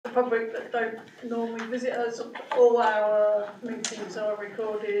public that don't normally visit us, all our meetings are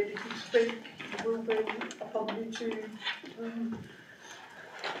recorded. If you speak, it will be up on YouTube.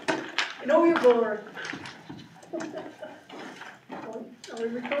 In all your glory. Are we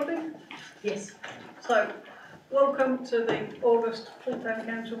recording? Yes. So, welcome to the August Full Town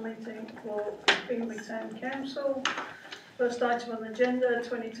Council meeting for Bingley Town Council. First item on the agenda,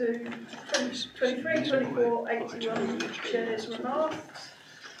 23, 24, 81 chairs remarks.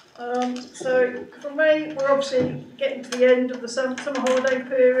 So for me, we're obviously getting to the end of the summer holiday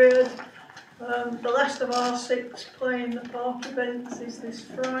period. The last of our 6 Play in the Park events is this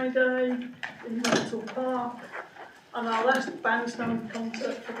Friday in Myrtle Park. And our last bandstand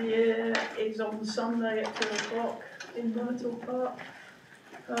concert for the year is on Sunday at 2 o'clock in Myrtle Park.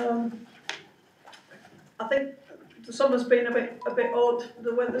 I think the summer's been a bit odd.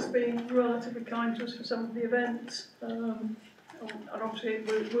 The weather's been relatively kind to us for some of the events, and obviously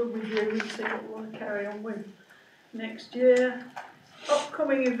we'll review and see what we want to carry on with next year.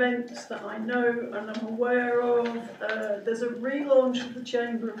 Upcoming events that I know and I'm aware of, there's a relaunch of the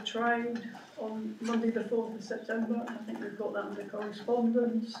Chamber of Trade on Monday the 4th of September. I think we've got that under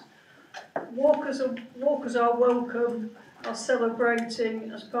correspondence. Walkers are welcome, are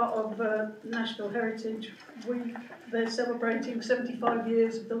celebrating as part of National Heritage Week. They're celebrating 75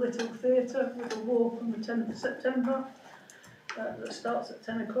 years of the Little Theatre with a walk on the 10th of September that starts at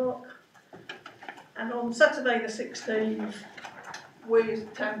 10 o'clock. And on Saturday the 16th, we as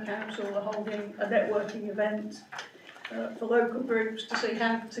the Town Council are holding a networking event for local groups to see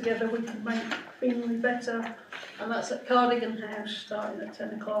how together we can make Bingley better, and that's at Cardigan House starting at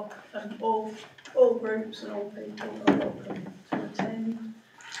 10 o'clock, and all groups and all people are welcome to attend.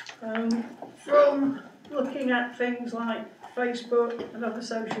 From looking at things like Facebook and other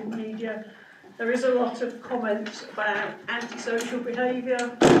social media, there is a lot of comments about antisocial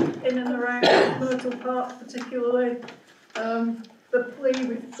behaviour in and around Myrtle Park particularly. The plea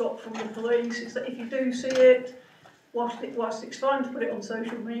we've got from the police is that if you do see it, whilst it's fine to put it on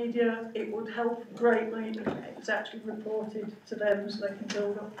social media, it would help greatly if it's actually reported to them so they can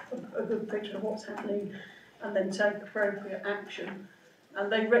build up a good picture of what's happening and then take appropriate action.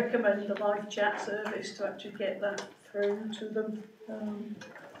 And they recommend the live chat service to actually get that through to them.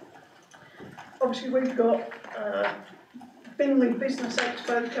 Obviously we've got Bingley Business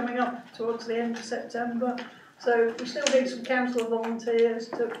Expo coming up towards the end of September. So we still need some councillor volunteers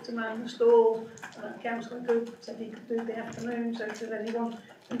to man the stall. Councillor Good said he could do the afternoon, so if there's anyone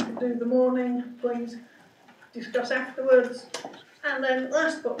who could do the morning, please discuss afterwards. And then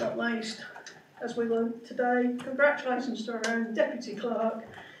last but not least, as we learned today, congratulations to our own Deputy Clerk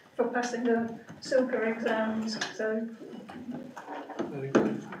for passing the Silker exams. So, very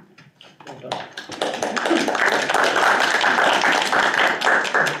good. Well done.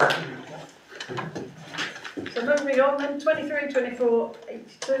 So moving on then, 23, 24,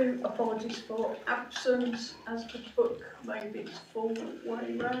 82, apologies for absence, as the book maybe it's full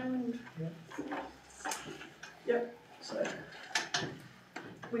way round. Yep, so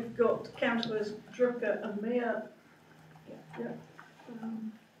we've got councillors Drucker and Mia. Yeah.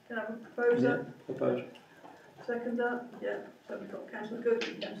 Can I have a proposer? Yeah, propose. Seconder? Yeah, so we've got Councillor Good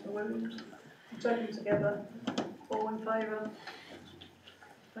and Councillor Williams. Take them together. All in favour?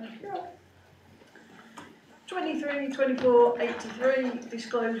 Thank you. 23, 24, 83,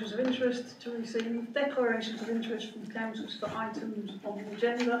 disclosures of interest to receive declarations of interest from councils for items on the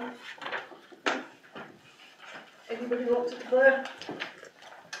agenda. Anybody want to declare?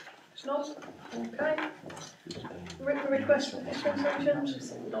 It's not? Okay. Written request for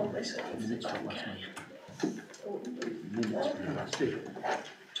dispensations? Not this.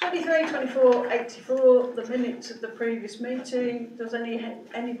 23, 24, 84, the minutes of the previous meeting. Does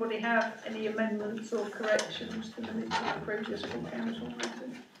anybody have any amendments or corrections to the minutes of the previous full council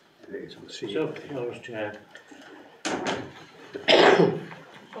meeting? Chair.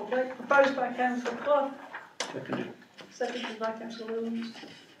 Okay, proposed by Councillor Clough. Seconded. Seconded by Councillor Williams.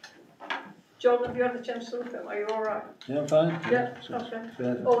 John, have you had a chance to look at them? Are you all right? Yeah, I'm fine. Yeah,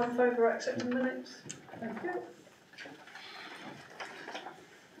 okay. All in favour of accepting the minutes? Thank you.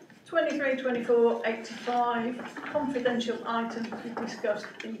 23, 24, 85, confidential items to be discussed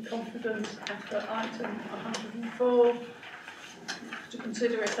in confidence after item 104. To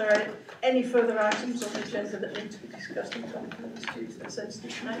consider if there are any further items on the agenda that need to be discussed in confidence due to their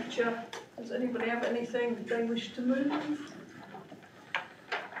sensitive nature. Does anybody have anything they wish to move?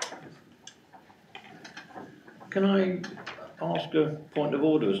 Can I ask a point of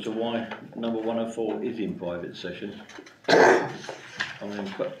order as to why number 104 is in private session? I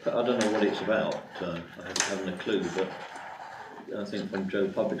mean, but I don't know what it's about. I haven't a clue, but I think from Joe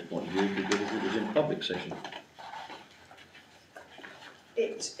Public's point of view, it'd be good if it was in public session.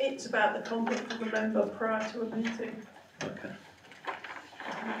 It's about the conduct of a member prior to a meeting. Okay.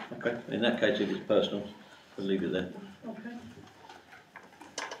 Okay, in that case, if it's personal, we'll leave it there. Okay.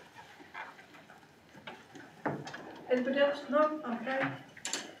 Anybody else? No? Okay.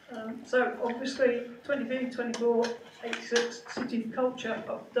 So obviously 23, 24, 86 City Culture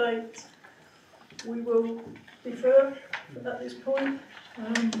update we will defer at this point,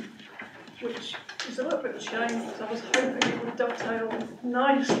 which is a little bit of a shame because I was hoping it would dovetail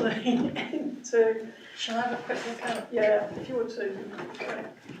nicely into... Shall I have a quick look out? Yeah, if you would, Susan. Okay.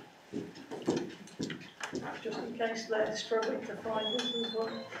 Just in case they're struggling to find us as well.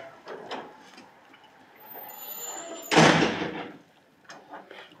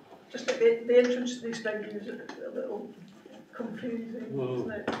 Just at the entrance to this venue is a little confusing,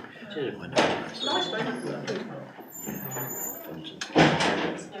 isn't it? Nice venue.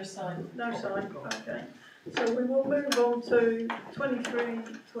 No sign. No sign, okay. So we will move on to 23,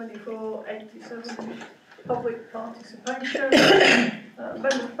 24, 87, public participation.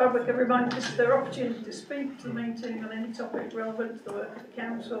 Members of the public are reminded this is their opportunity to speak to the meeting on any topic relevant to the work of the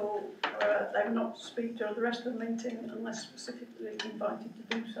council. They will not speak during the rest of the meeting unless specifically invited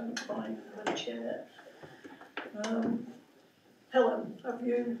to do so by the chair. Helen, have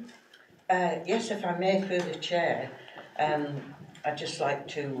you? Yes, if I may, through the chair, I'd just like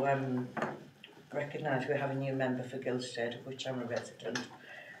to recognise we have a new member for Gilstead, of which I'm a resident,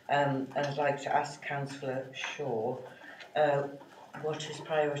 and I'd like to ask Councillor Shaw what his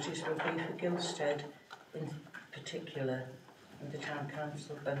priorities will be for Gilstead in particular, and the Town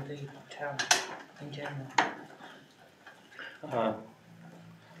Council and the town in general.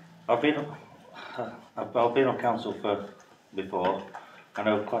 I've been on council before. I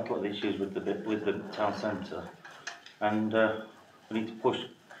know quite a lot of issues with the town centre, and we need to push,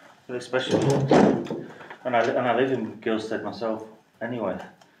 especially. And I live in Gilstead myself anyway,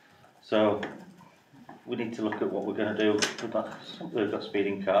 so we need to look at what we're going to do. We've got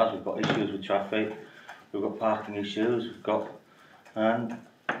speeding cars, we've got issues with traffic, we've got parking issues, we've got and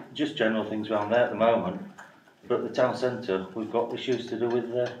just general things around there at the moment. But the town centre, we've got issues to do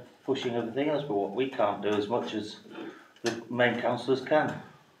with pushing everything else, but what we can't do as much as the main councillors can.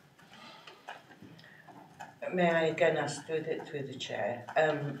 May I again ask through the chair,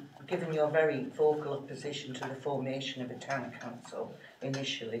 given your very vocal opposition to the formation of a town council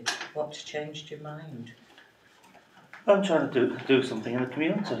initially, what's changed your mind? I'm trying to do something in the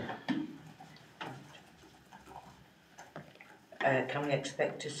community. Can we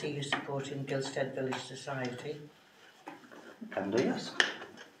expect to see you supporting Gilstead Village Society? Can do, yes.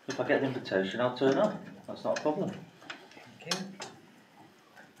 If I get an invitation, I'll turn up. That's not a problem. Thank you.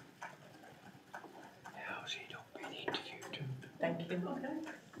 Thank you. Okay.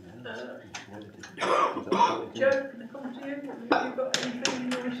 Joe, can I come to you? Have you got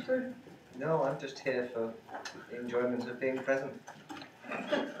anything you wish to? No, I'm just here for the enjoyment of being present.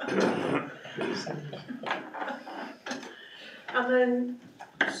 And then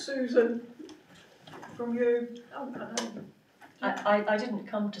Susan, from you. I didn't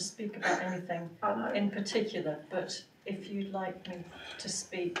come to speak about anything I know. in particular, but if you'd like me to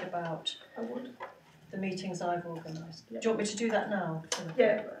speak about I would. the meetings I've organised. Yeah. Do you want me to do that now?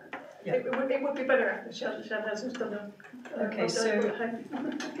 Yeah. Yeah. It would be better after Shan hasn't done a... Okay, so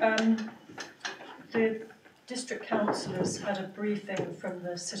the district councillors had a briefing from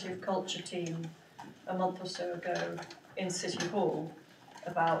the City of Culture team a month or so ago in City Hall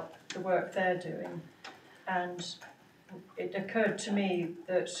about the work they're doing, and it occurred to me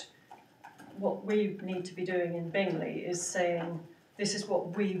that what we need to be doing in Bingley is saying this is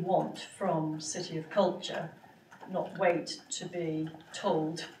what we want from City of Culture, not wait to be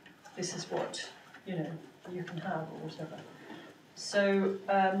told this is what you can have or whatever. So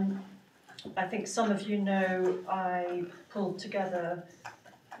I think some of you know I pulled together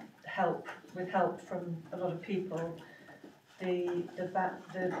help from a lot of people the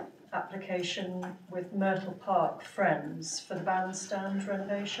application with Myrtle Park Friends for the bandstand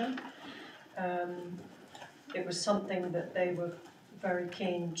renovation. It was something that they were very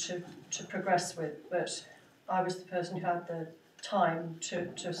keen to progress with, but I was the person who had the time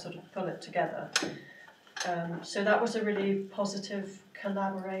to sort of pull it together. So that was a really positive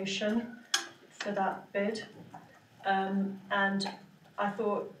collaboration for that bid. And I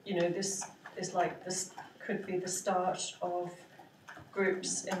thought, this could be the start of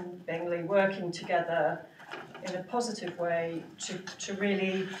groups in Bingley working together in a positive way to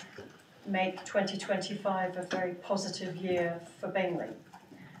really make 2025 a very positive year for Bingley.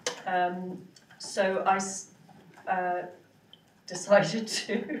 So I decided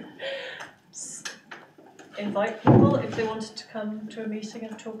to invite people if they wanted to come to a meeting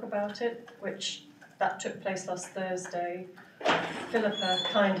and talk about it, which that took place last Thursday. Philippa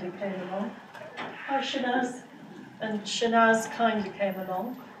kindly came along. Hi, Shanaz. And Shanaz kindly came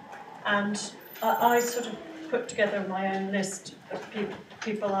along, and I sort of put together my own list of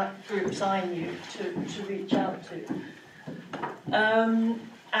people, groups I knew to reach out to.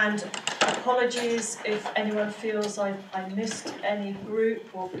 And apologies if anyone feels I missed any group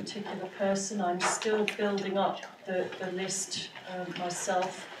or particular person. I'm still building up the list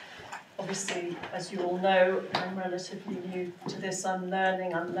myself. Obviously, as you all know, I'm relatively new to this. I'm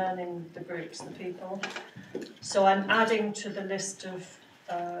learning the groups, the people. So I'm adding to the list of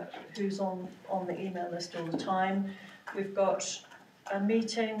who's on the email list all the time. We've got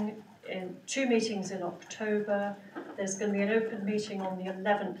two meetings in October. There's going to be an open meeting on the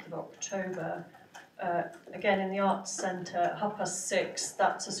 11th of October, again in the Arts Centre at 6:30.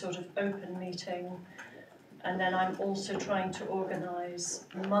 That's a sort of open meeting. And then I'm also trying to organise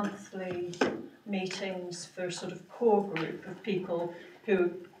monthly meetings for a sort of core group of people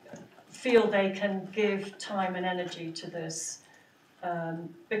who feel they can give time and energy to this.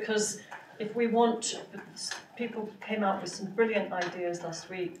 Because if we want, people came out with some brilliant ideas last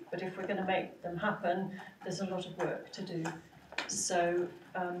week, but if we're going to make them happen, there's a lot of work to do. So,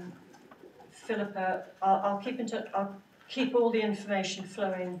 Philippa, I'll keep in touch. I'll keep all the information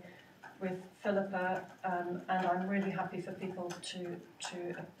flowing with Philippa, and I'm really happy for people to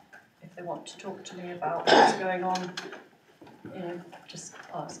if they want to talk to me about what's going on, just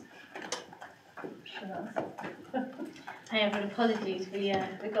ask. Hi everyone, apologies, we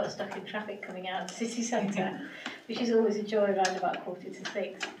got stuck in traffic coming out of the city centre, which is always a joy around about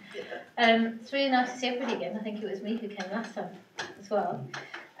 5:45. It's really nice to see everybody again. I think it was me who came last time as well.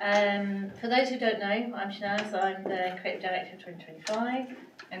 For those who don't know, I'm Shanaz, I'm the Creative Director of 2025.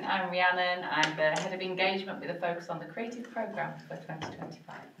 And I'm Rhiannon, I'm the Head of Engagement with a focus on the creative programme for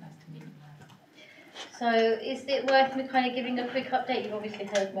 2025. Nice to meet you. So is it worth me kind of giving a quick update? You've obviously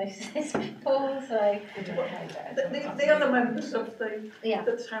heard most of this before, so... The other members of the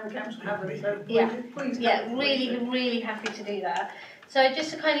Town Council haven't, so please really happy to do that. So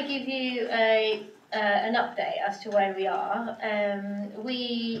just to kind of give you an update as to where we are.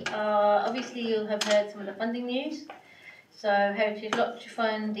 We are, obviously you'll have heard some of the funding news. So Heritage Lottery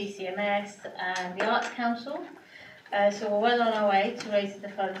Fund, DCMS and the Arts Council. So we're well on our way to raising the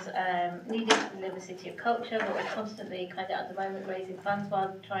funds needed to deliver City of Culture, but we're constantly kind of at the moment raising funds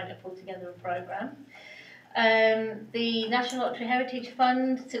while trying to pull together a programme. The National Lottery Heritage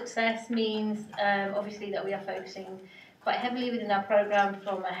Fund success means obviously that we are focusing quite heavily within our programme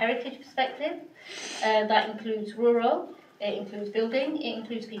from a heritage perspective. That includes rural, it includes building, it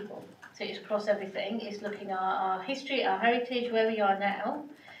includes people. So it's across everything. It's looking at our history, our heritage, where we are now,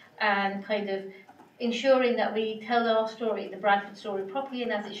 and kind of ensuring that we tell our story, the Bradford story, properly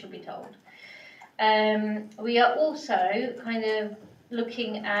and as it should be told. We are also kind of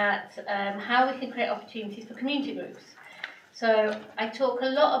looking at how we can create opportunities for community groups. So I talk a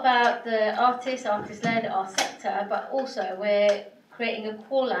lot about the artist-led, our sector, but also we're creating a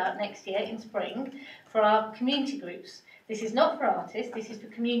call out next year in spring for our community groups. This is not for artists, this is for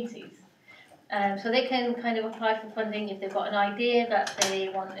communities. So they can kind of apply for funding if they've got an idea that they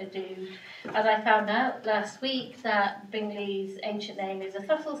want to do. As I found out last week that Bingley's ancient name is a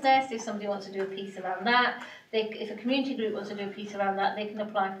Thrussell's Nest. If somebody wants to do a piece around that, if a community group wants to do a piece around that, they can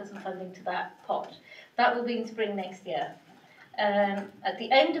apply for some funding to that pot. That will be in spring next year. At the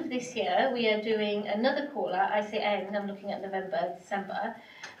end of this year, we are doing another call out. I say end, I'm looking at November, December,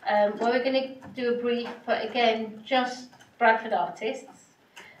 where we're going to do a brief for, again, just Bradford artists.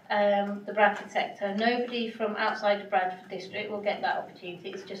 The Bradford sector. Nobody from outside the Bradford district will get that opportunity,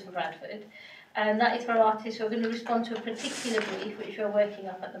 it's just for Bradford. And that is for artists who are going to respond to a particular brief, which we're working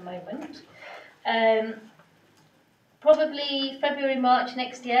up at the moment. Probably February, March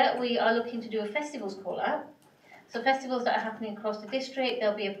next year, we are looking to do a festivals call out. So festivals that are happening across the district,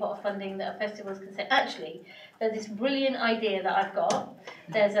 there'll be a pot of funding that festivals can say, actually, there's this brilliant idea that I've got.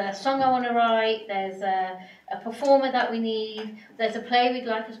 There's a song I want to write, there's a performer that we need, there's a play we'd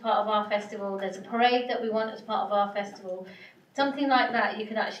like as part of our festival, there's a parade that we want as part of our festival. Something like that you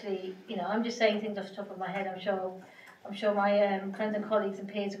can actually, I'm just saying things off the top of my head. I'm sure my friends and colleagues and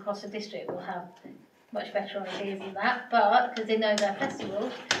peers across the district will have much better ideas than that, but because they know their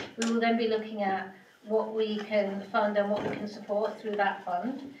festivals, we will then be looking at what we can fund and what we can support through that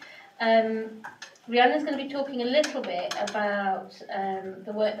fund. Rhiannon's going to be talking a little bit about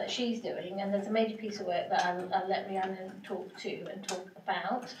the work that she's doing, and there's a major piece of work that I'll let Rhiannon talk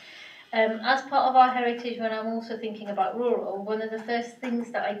about. As part of our heritage, when I'm also thinking about rural, one of the first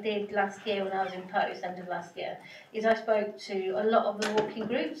things that I did last year when I was in post, end of last year, is I spoke to a lot of the walking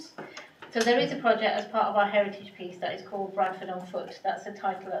groups. So there is a project as part of our heritage piece that is called Bradford on Foot. That's the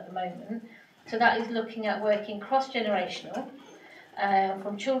title at the moment. So that is looking at working cross-generational,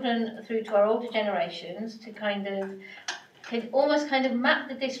 from children through to our older generations, to kind of map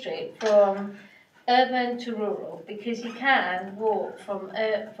the district from urban to rural, because you can walk from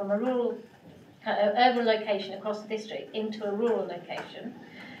a rural urban location across the district into a rural location.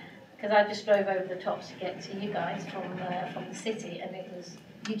 Because I just drove over the tops to get to you guys from the city, and it was,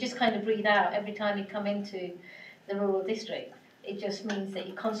 you just kind of breathe out every time you come into the rural district. It just means that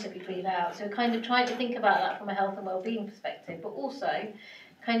you constantly breathe out. So kind of trying to think about that from a health and well-being perspective, but also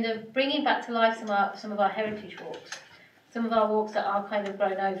kind of bringing back to life some of our heritage walks, some of our walks that are kind of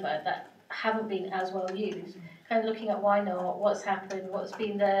grown over, that haven't been as well used. Kind of looking at why not, what's happened, what's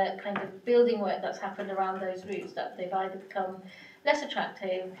been the kind of building work that's happened around those routes, that they've either become less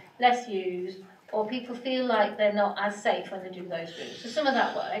attractive, less used, or people feel like they're not as safe when they do those routes. So some of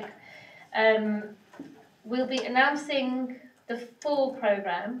that work. We'll be announcing the full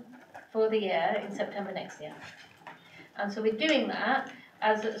programme for the year in September next year. And so we're doing that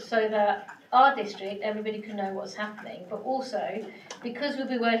so that our district, everybody can know what's happening, but also because we'll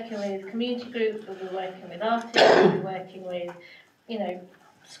be working with community groups, we'll be working with artists, we'll be working with,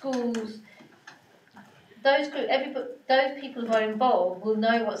 schools. Those people who are involved will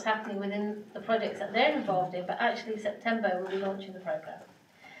know what's happening within the projects that they're involved in, but actually September we'll be launching the programme.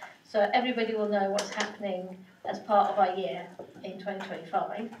 So everybody will know what's happening as part of our year in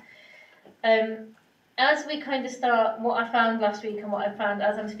 2025. As we kind of start, what I found last week and what I found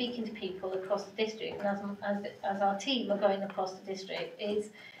as I'm speaking to people across the district, and as our team are going across the district,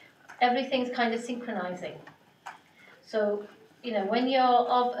 is everything's kind of synchronising. So, when you're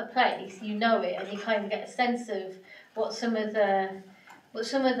of a place, you know it, and you kind of get a sense of what some of the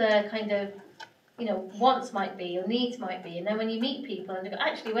kind of wants might be or needs might be, and then when you meet people and they go,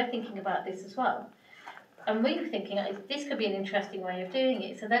 actually we're thinking about this as well, and we were thinking this could be an interesting way of doing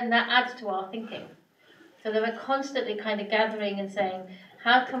it. So then that adds to our thinking. So they were constantly kind of gathering and saying,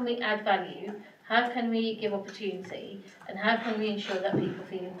 how can we add value? How can we give opportunity? And how can we ensure that people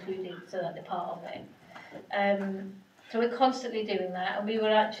feel included so that they're part of it? So we're constantly doing that. And we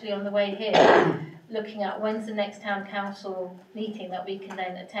were actually on the way here looking at when's the next town council meeting that we can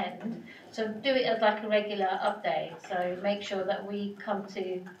then attend. So do it as like a regular update. So make sure that we come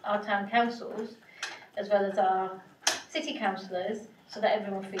to our town councils as well as our city councillors so that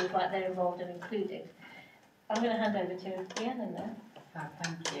everyone feels like they're involved and included. I'm going to hand over to Rhiannon now. Oh,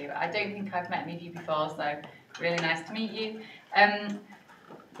 thank you. I don't think I've met any of you before, so really nice to meet you.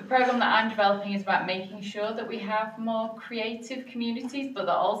 The programme that I'm developing is about making sure that we have more creative communities, but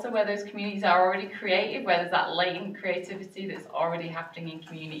that also where those communities are already creative, where there's that latent creativity that's already happening in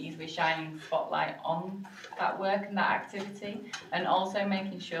communities, we're shining the spotlight on that work and that activity, and also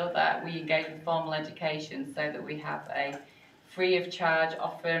making sure that we engage with formal education so that we have a free of charge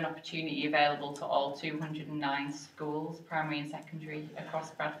offer and opportunity available to all 209 schools, primary and secondary,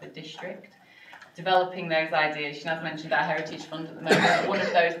 across Bradford District. Developing those ideas, Sinead's mentioned our Heritage Fund at the moment. One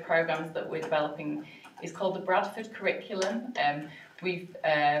of those programmes that we're developing is called the Bradford Curriculum. We're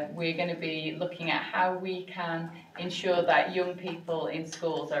going to be looking at how we can ensure that young people in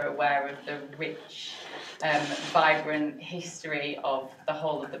schools are aware of the rich, vibrant history of the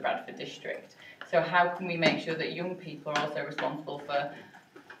whole of the Bradford District. So how can we make sure that young people are also responsible for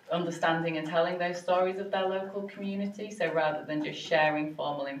understanding and telling those stories of their local community? So rather than just sharing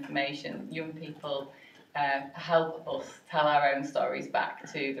formal information, young people help us tell our own stories back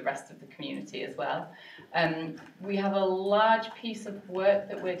to the rest of the community as well. We have a large piece of work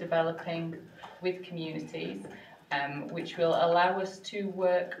that we're developing with communities, which will allow us to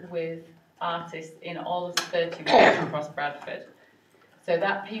work with artists in all of the 30 wards across Bradford. So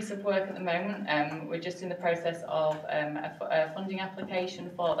that piece of work at the moment, we're just in the process of a funding application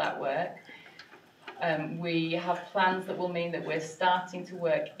for that work. We have plans that will mean that we're starting to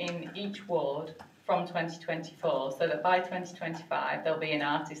work in each ward from 2024, so that by 2025 there'll be an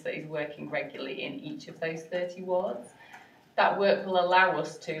artist that is working regularly in each of those 30 wards. That work will allow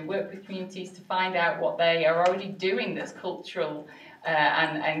us to work with communities to find out what they are already doing that's cultural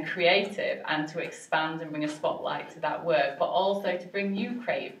and creative, and to expand and bring a spotlight to that work, but also to bring new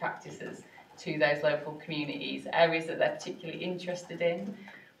creative practices to those local communities, areas that they're particularly interested in.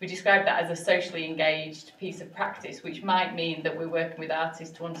 We describe that as a socially engaged piece of practice, which might mean that we're working with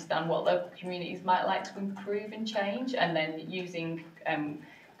artists to understand what local communities might like to improve and change, and then using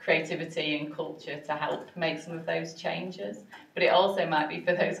creativity and culture to help make some of those changes. But it also might be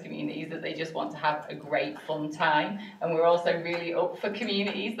for those communities that they just want to have a great fun time, and we're also really up for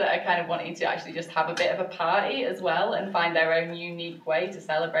communities that are kind of wanting to actually just have a bit of a party as well and find their own unique way to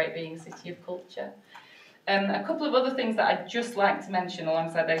celebrate being a city of culture. A couple of other things that I'd just like to mention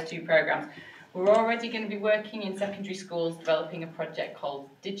alongside those two programmes. We're already going to be working in secondary schools developing a project called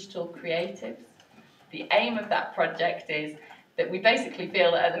Digital Creatives. The aim of that project is that we basically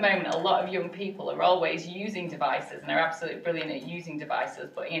feel that at the moment a lot of young people are always using devices and are absolutely brilliant at using devices,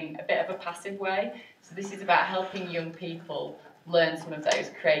 but in a bit of a passive way. So this is about helping young people learn some of those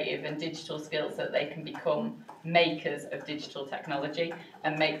creative and digital skills so that they can become makers of digital technology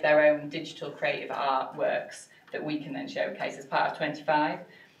and make their own digital creative artworks that we can then showcase as part of 25.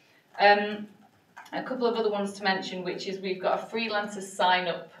 A couple of other ones to mention, which is we've got a freelancer sign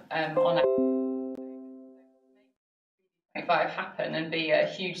up on 25 happen and be a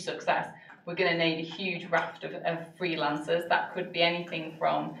huge success. We're going to need a huge raft of freelancers. That could be anything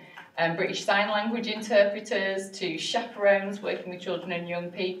from British Sign Language interpreters to chaperones working with children and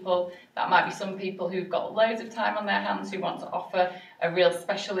young people. That might be some people who've got loads of time on their hands who want to offer a real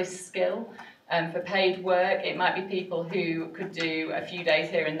specialist skill for paid work. It might be people who could do a few days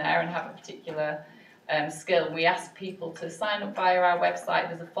here and there and have a particular skill. We ask people to sign up via our website.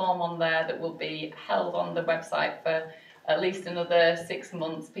 There's a form on there that will be held on the website for at least another 6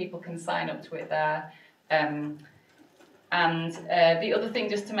 months. People can sign up to it there. The other thing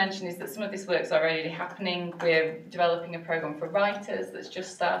just to mention is that some of this work's already happening. We're developing a programme for writers that's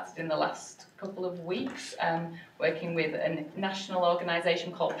just started in the last couple of weeks, working with a national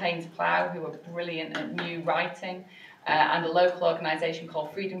organisation called Payne's Plough, who are brilliant at new writing, and a local organisation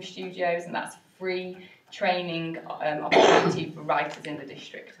called Freedom Studios, and that's free training opportunity for writers in the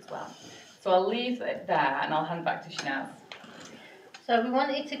district as well. So I'll leave it there and I'll hand back to Shanaz. So we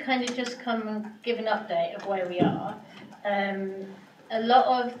wanted to kind of just come and give an update of where we are. A lot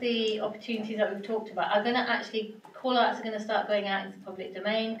of the opportunities that we've talked about are going to actually, call-outs are going to start going out into the public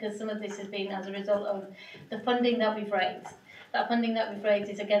domain, because some of this has been as a result of the funding that we've raised. That funding that we've raised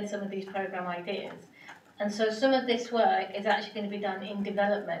is against some of these programme ideas. And so some of this work is actually going to be done in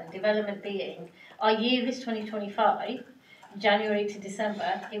development. Development being, our year is 2025, January to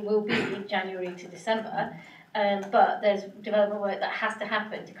December. It will be January to December. But there's development work that has to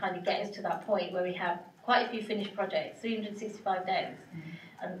happen to kind of get us to that point where we have quite a few finished projects, 365 days,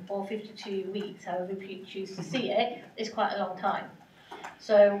 and or 52 weeks, however you choose to see it, is quite a long time.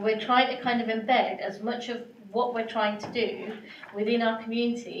 So we're trying to kind of embed as much of what we're trying to do within our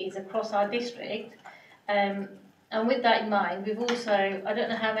communities across our district. And with that in mind, we've also, I don't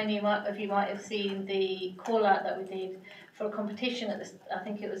know how many of you might have seen the call out that we did for a competition at I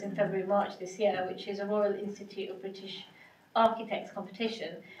think it was in February, March this year, which is a Royal Institute of British Architects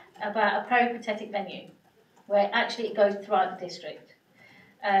competition about a peripatetic venue, where actually it goes throughout the district.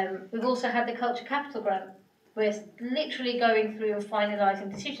 We've also had the Culture Capital Grant. We're literally going through and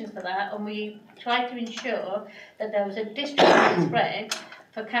finalising decisions for that, and we tried to ensure that there was a district spread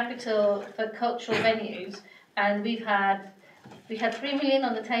for cultural venues, and we had 3 million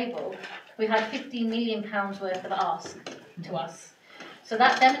on the table. We had £15 million worth of ask to us. So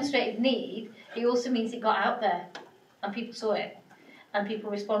that demonstrated need. It also means it got out there and people saw it and people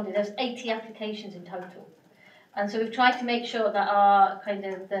responded. There's 80 applications in total. And so we've tried to make sure that our kind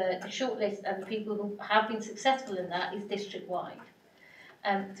of the shortlist and the people who have been successful in that is district-wide.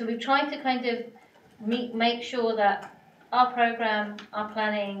 So we've tried to kind of make sure that our programme, our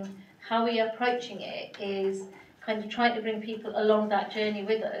planning, how we are approaching it is kind of trying to bring people along that journey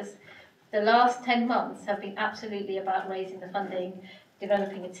with us. The last 10 months have been absolutely about raising the funding,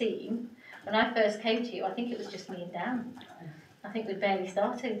 developing a team. When I first came to you, I think it was just me and Dan. I think we'd barely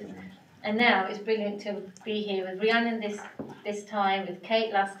started. And now it's brilliant to be here with Rhiannon this time, with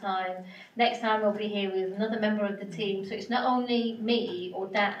Kate last time. Next time we'll be here with another member of the team. So it's not only me or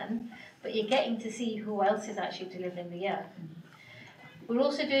Dan, but you're getting to see who else is actually delivering the year. We're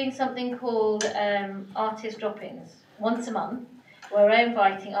also doing something called artist drop-ins, once a month, where we're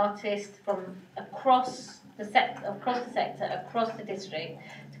inviting artists from across the sector, across the district,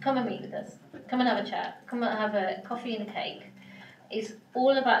 to come and meet with us, come and have a chat, come and have a coffee and a cake. It's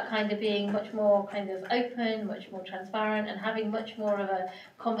all about kind of being much more kind of open, much more transparent, and having much more of a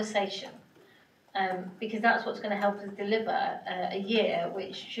conversation, because that's what's going to help us deliver a year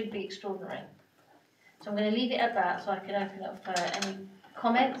which should be extraordinary. So I'm going to leave it at that, so I can open up for any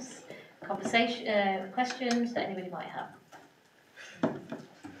comments, questions that anybody might have.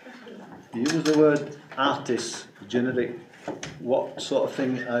 You use the word artists, generic what sort of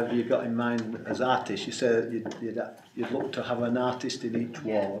thing have you got in mind as artists? You said you'd look to have an artist in each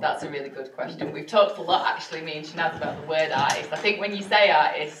ward. That's a really good question. We've talked a lot, actually, me and Shanaz, about the word artist. I think when you say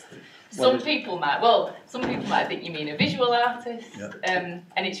artist, some people might think you mean a visual artist, and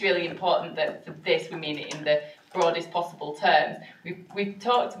it's really important that for this we mean it in the broadest possible terms. We've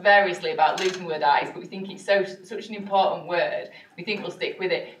talked variously about losing the word artist, but we think it's such an important word. We think we'll stick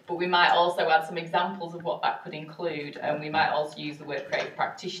with it, but we might also add some examples of what that could include, and we might also use the word creative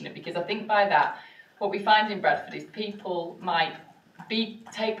practitioner, because I think by that, what we find in Bradford is people might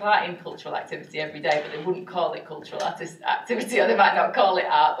take part in cultural activity every day, but they wouldn't call it cultural activity, or they might not call it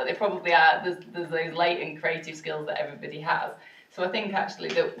art, but they probably are. There's those latent creative skills that everybody has. So I think actually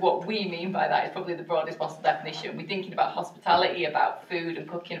that what we mean by that is probably the broadest possible definition. We're thinking about hospitality, about food and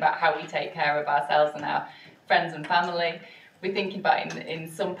cooking, about how we take care of ourselves and our friends and family. We're thinking about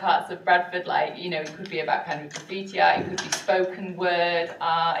in some parts of Bradford, like, you know, it could be about kind of graffiti art, it could be spoken word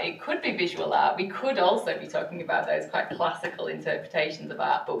art, it could be visual art. We could also be talking about those quite classical interpretations of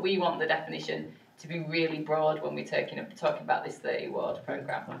art, but we want the definition to be really broad when we're talking about this 30-ward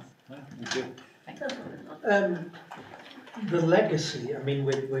programme. Thank you. The legacy, I mean,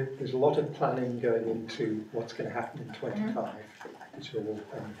 there's a lot of planning going into what's going to happen in 25, which are all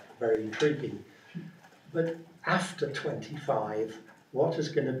very intriguing. But after 25, what is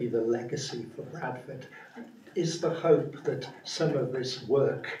going to be the legacy for Bradford? Is the hope that some of this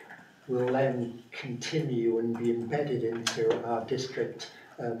work will then continue and be embedded into our district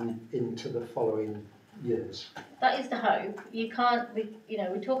into the following years? That is the hope. You can't,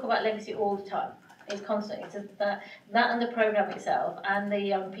 we talk about legacy all the time. It's constant. It's that and the programme itself and the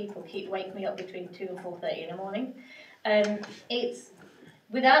young people keep waking me up between 2 and 4:30 in the morning. It's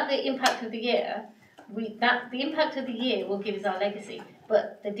without the impact of the year. The impact of the year will give us our legacy,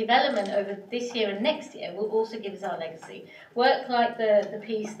 but the development over this year and next year will also give us our legacy. Work like the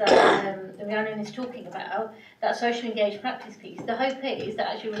piece that Rhiannon is talking about, that social engaged practice piece, the hope is that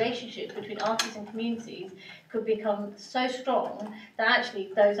actually relationships between artists and communities could become so strong that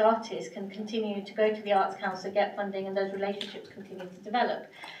actually those artists can continue to go to the Arts Council, get funding, and those relationships continue to develop.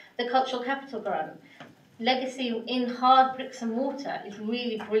 The Cultural Capital Grant, legacy in hard bricks and mortar is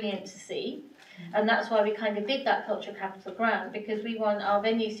really brilliant to see. And that's why we kind of did that Cultural Capital Grant, because we want our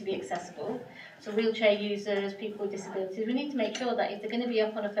venues to be accessible. So wheelchair users, people with disabilities, we need to make sure that if they're going to be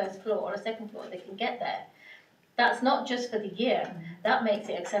up on a first floor or a second floor, they can get there. That's not just for the year, that makes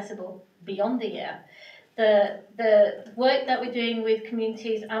it accessible beyond the year. The work that we're doing with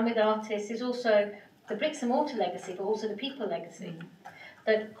communities and with artists is also the bricks and mortar legacy, but also the people legacy.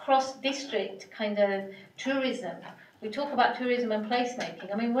 The cross-district kind of tourism. We talk about tourism and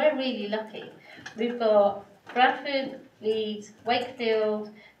placemaking. I mean, we're really lucky. We've got Bradford, Leeds,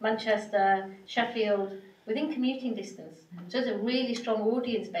 Wakefield, Manchester, Sheffield, within commuting distance. So there's a really strong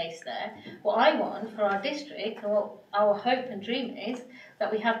audience base there. What I want for our district, and what our hope and dream is,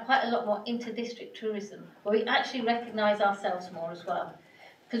 that we have quite a lot more inter-district tourism, where we actually recognise ourselves more as well.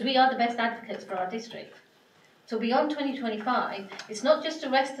 Because we are the best advocates for our district. So beyond 2025, it's not just the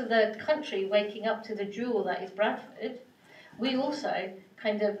rest of the country waking up to the jewel that is Bradford. We also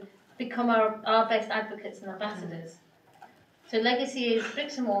kind of become our best advocates and ambassadors. So legacy is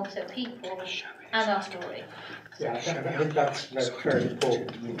bricks and mortar, people, and our story. Yeah, I think that's very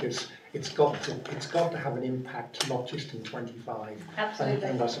important, because it's got to have an impact, not just in 25. Absolutely.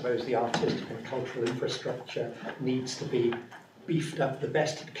 And I suppose the artistic and cultural infrastructure needs to be beefed up the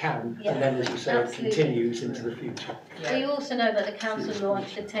best it can, and then, as you say, it continues into the future. Yeah. We also know that the council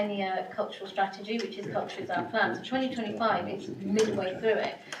launched a 10-year cultural strategy, which is Culture is Our Plan. So 2025 is midway through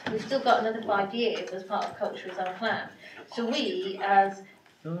it. We've still got another 5 years as part of Culture is Our Plan. So we, as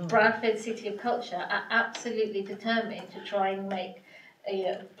Bradford City of Culture, are absolutely determined to try and make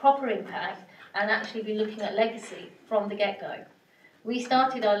a proper impact and actually be looking at legacy from the get-go. We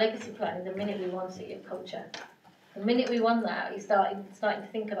started our legacy plan in the minute we won City of Culture. The minute we won that, we starting to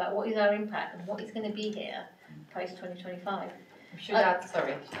think about what is our impact and what is going to be here post-2025. Should add,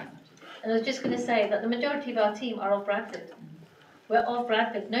 sorry. And I was just going to say that the majority of our team are of Bradford. We're of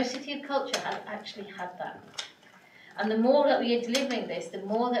Bradford. No City of Culture has actually had that. And the more that we are delivering this, the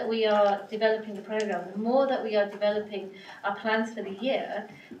more that we are developing the programme, the more that we are developing our plans for the year,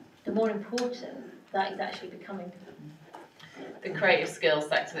 the more important that is actually becoming. The creative skills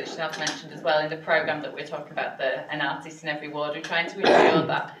sector that Chanel's mentioned as well in the programme that we're talking about, an artist in every ward, we're trying to ensure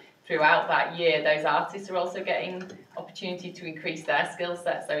that throughout that year those artists are also getting opportunity to increase their skill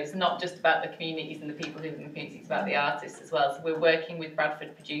set. So it's not just about the communities and the people who live in the communities, it's about the artists as well. So we're working with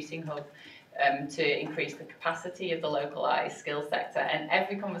Bradford Producing Hub to increase the capacity of the local artist skills sector. And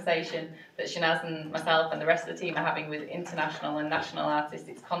every conversation that Shanaz and myself and the rest of the team are having with international and national artists,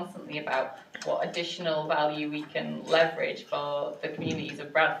 it's constantly about what additional value we can leverage for the communities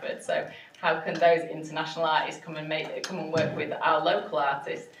of Bradford. So how can those international artists come and work with our local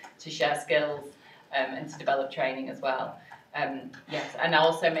artists to share skills and to develop training as well. Yes, and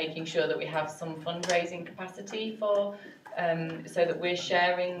also making sure that we have some fundraising capacity for so that we're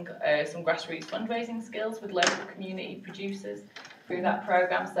sharing some grassroots fundraising skills with local community producers through that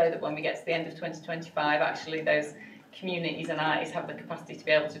programme, so that when we get to the end of 2025, actually those communities and artists have the capacity to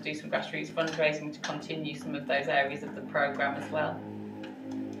be able to do some grassroots fundraising to continue some of those areas of the programme as well.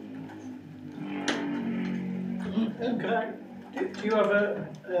 Do you have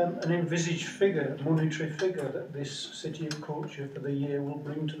an envisaged figure, a monetary figure, that this City of Culture for the year will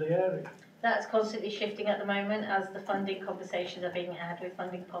bring to the area? That's constantly shifting at the moment as the funding conversations are being had with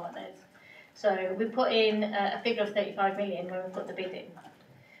funding partners. So we put in a figure of 35 million when we put the bid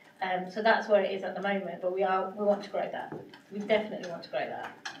in. So that's where it is at the moment, but we want to grow that. We definitely want to grow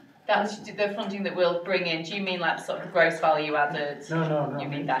that. That's the funding that we'll bring in. Do you mean like sort of gross value added? No. You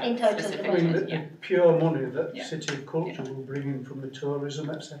mean that in total? specific? I mean the pure money that Yeah. City of Culture will bring in from the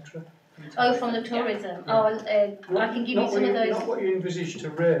tourism, etc. Oh, from the tourism. Yeah. Oh, I can give you some of those. Not what you envisage to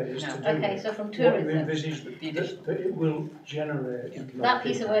raise, No. to do Okay, it, so from what you tourism. envisage that it will generate. That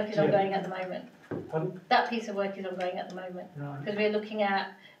piece of work is Yeah. ongoing at the moment. Pardon? That piece of work is ongoing at the moment. Right. Because we're looking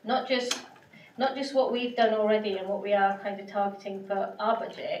at not just what we've done already and what we are kind of targeting for our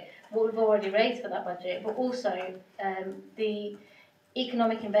budget, what we've already raised for that budget, but also the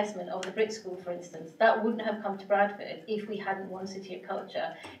economic investment of the Brit School, for instance. That wouldn't have come to Bradford if we hadn't won City of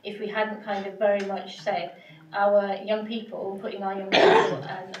Culture, if we hadn't kind of very much said our young people, putting our young people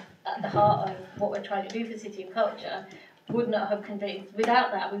at the heart of what we're trying to do for City of Culture, would not have convinced,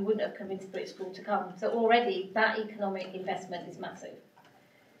 without that we wouldn't have convinced Brit School to come. So already that economic investment is massive.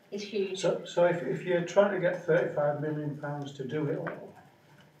 It's huge. So if you're trying to get £35 million to do it all,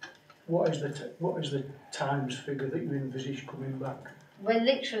 what is the times figure that you envisage coming back? We're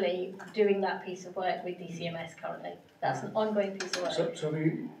literally doing that piece of work with DCMS currently. That's an ongoing piece of work. So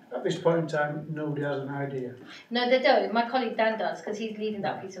at this point in time, nobody has an idea. No, they don't. My colleague Dan does, because he's leading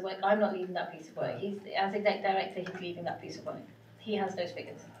that piece of work. I'm not leading that piece of work. He's, as exec director, he's leading that piece of work. He has those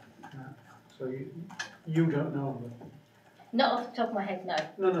figures. So you don't know. Not off the top of my head, no.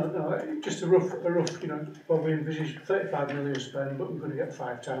 No. Just a rough. Well, we envisage 35 million spend, but we're going to get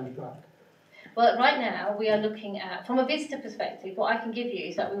 5 times back. Well, right now we are looking at, from a visitor perspective, what I can give you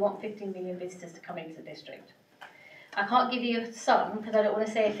is that we want 15 million visitors to come into the district. I can't give you a sum because I don't want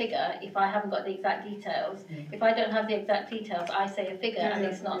to say a figure if I haven't got the exact details. If I don't have the exact details, I say a figure and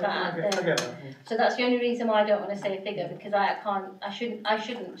it's not that. I get that. So that's the only reason why I don't want to say a figure, because I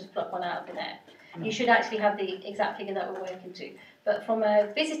shouldn't just pluck one out of the net. You should actually have the exact figure that we're working to. But from a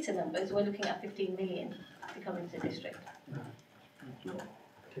visitor numbers, we're looking at 15 million to come into the district.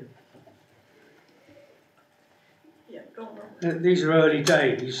 Yeah, go on. These are early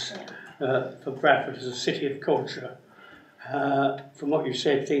days for Bradford as a city of culture. From what you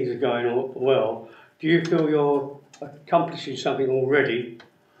said, things are going on well. Do you feel you're accomplishing something already?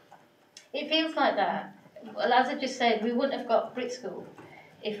 It feels like that. Well, as I just said, we wouldn't have got Brit School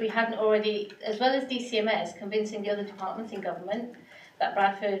if we hadn't already, as well as DCMS, convincing the other departments in government that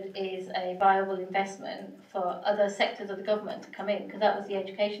Bradford is a viable investment for other sectors of the government to come in, because that was the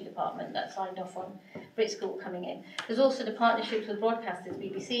education department that signed off on Brit School coming in. There's also the partnerships with broadcasters,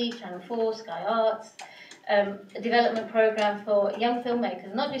 BBC, Channel 4, Sky Arts, a development programme for young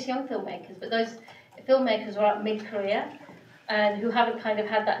filmmakers, not just young filmmakers, but those filmmakers who are at mid-career and who haven't kind of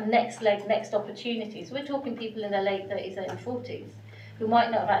had that next leg, next opportunity. So we're talking people in their late 30s, early 40s, who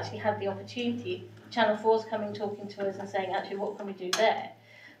might not have actually had the opportunity. Channel 4's coming talking to us and saying, actually, what can we do there?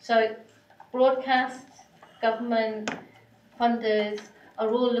 So broadcast, government, funders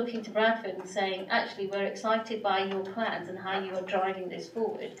are all looking to Bradford and saying, actually, we're excited by your plans and how you are driving this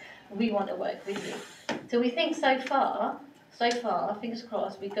forward. We want to work with you. So we think so far, fingers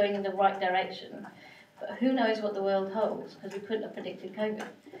crossed, we're going in the right direction. But who knows what the world holds, because we couldn't have predicted COVID.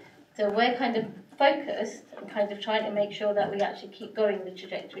 So we're kind of focused and kind of trying to make sure that we actually keep going the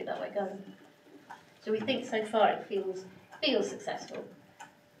trajectory that we're going. So we think so far it feels successful.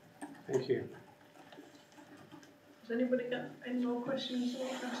 Thank you. Has anybody got any more questions?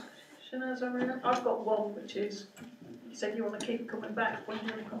 Shanaz, I've got one, which is, you said you want to keep coming back. When do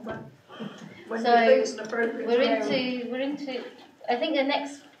you want to come back? When do you think it's an appropriate time? We're into, I think the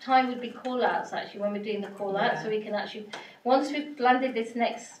next time would be call-outs, actually, when we're doing the call-outs, so we can actually, once we've landed this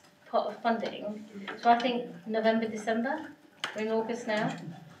next pot of funding, so I think November, December, we're in August now,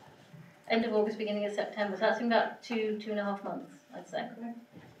 end of August, beginning of September. So that's in about 2.5 months, I'd say. Okay.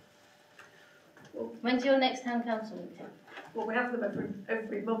 Well, When's your next town council meeting? well, we have them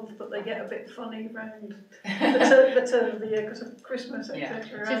every month, but they get a bit funny around the turn of the year because of Christmas,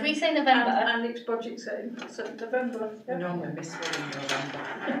 etc. So if we say November, and it's budget season, so November. We normally miss one in November.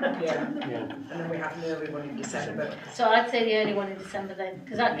 Yeah. And then we have an early one in December. so I'd say the early one in December then,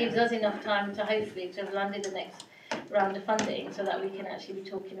 because that gives us enough time to hopefully to have landed the next round of funding, so that we can actually be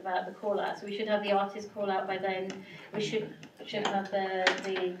talking about the call out. So we should have the artist call out by then. We should have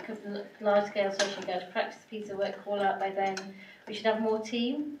the large scale social girls practice piece of work call out by then. We should have more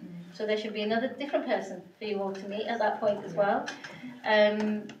team, so there should be another different person for you all to meet at that point as well.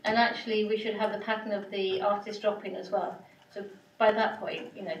 And actually we should have the pattern of the artist drop in as well. So by that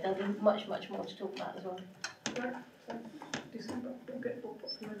point, you know, there'll be much more to talk about as well. Right, so December, we'll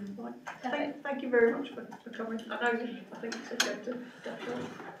put them in the invite. Thank you very much for coming. I think it's okay to definitely.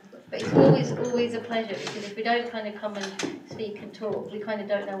 But it's always a pleasure, because if we don't kind of come and speak and talk, we kind of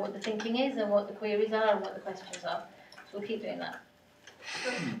don't know what the thinking is and what the queries are and what the questions are. So we'll keep doing that.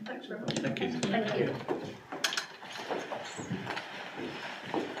 Thanks very much. Thank you. Thank you.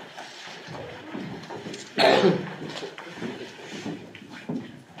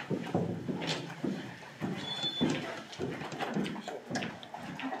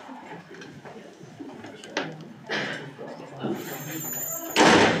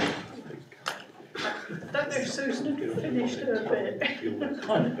 I don't know if Susan had finished her bit.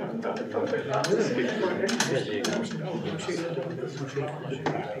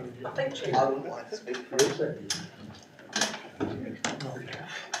 I think she. I would like to speak for it.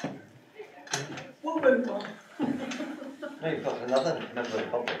 We'll move on. No, you've got another member of the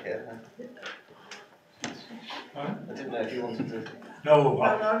public here. I didn't know if you wanted to. No,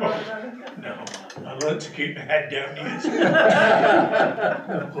 No. I learnt to keep my head down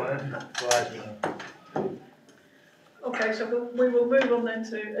Okay, so we will move on then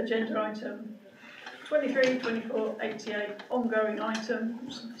to agenda item 23, 24, 88, ongoing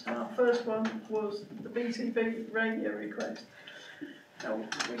items. So our first one was the BTV radio request. Now,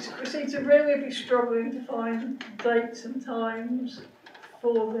 we seem to really be struggling to find dates and times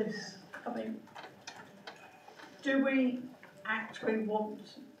for this. I mean, do we actually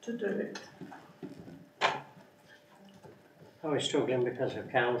want to do it? Are we struggling because of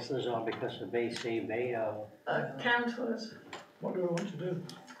councillors or because of BCB or? Councillors, What do we want to do?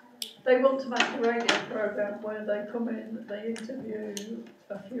 they want to make a radio programme where they come in, they interview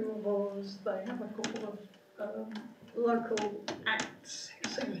a few of us, they have a couple of local acts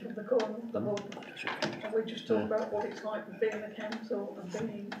sing from the corner of the hub, and we just talk about what it's like being a council and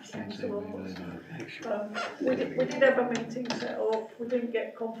being councillors. We did have a meeting set up, we didn't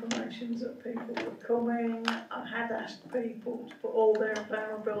get confirmations that people were coming. I had asked people to put all their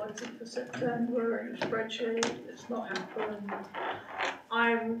availability for September in a spreadsheet. It's not happened.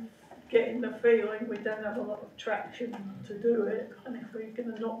 I'm getting the feeling we don't have a lot of traction to do it, and if we're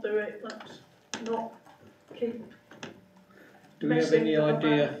going to not do it, let's not keep. Do we have any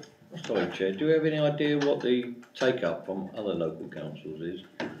idea, sorry Chair, do we have any idea what the take-up from other local councils is?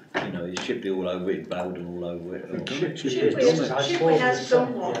 You know, is Shipley all over it, Bowden all over it? Or... Shipley has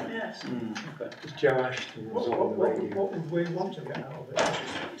done one, yes. Okay. Joe Ashton was on the radio. What would we want to get out of it?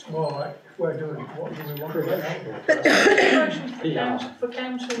 It's more like, if we're doing it, what do we want to get out of it? For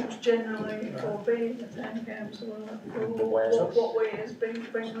councils generally, for being a town councillor, for what we as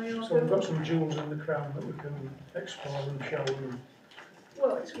Bingley are So we've got doing. some jewels in the crown that we can explore and show them.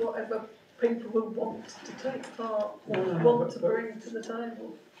 Well, it's whatever people who want to take part, want to bring to the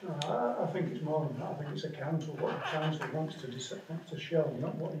table. No, I think it's more than that. I think it's a council, what the council wants to show,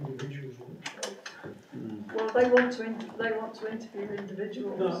 not what individuals want to show. Well, they want to interview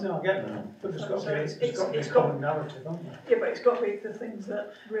individuals. No, I get that, but there's got to be a it's common narrative, hasn't there? Yeah, but it's got to be the things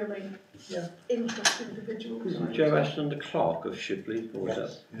that really Yeah. interest individuals. Is Joe Ashton the clerk of Shipley, or is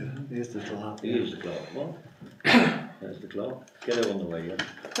that? Yeah, he is the clerk. He is the clerk, what? There's the clerk. Get her on the way, yeah.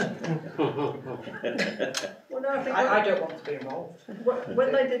 Well, no, I think I don't want to be involved.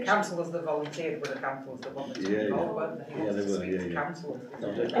 when they did Councillors that volunteered were the councillors that wanted to be involved, weren't they? Yeah, they were, yeah.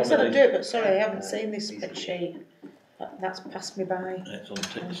 Councillors. I said I'd do it, but sorry, I haven't seen this spreadsheet. That's passed me by.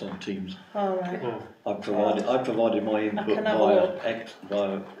 It's on Teams. All right. I provided my input can have a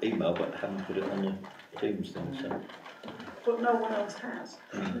via email, but haven't put it on the Teams thing. So. But no one else has.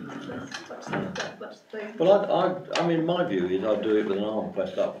 That's the thing. Well, I mean, my view is I'd do it with an arm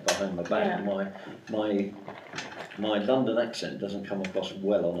pressed up behind my back. Yeah. My London accent doesn't come across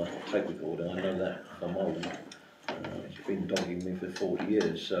well on a tape recorder. I know that from Oldham. It's been dogging me for 40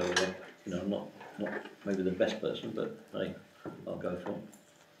 years, so you know, I'm not maybe the best person, but hey, I'll go for it.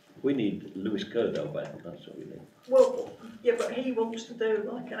 We need Lewis Curdell back, that's what we need. Well, yeah, but he wants to do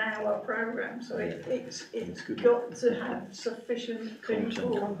like an hour programme, so it's got to have sufficient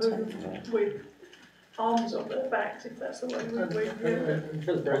people who, with arms on their backs, if that's the way we view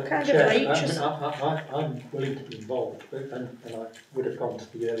it. What kind of reach? I'm willing to be involved, and I would have gone to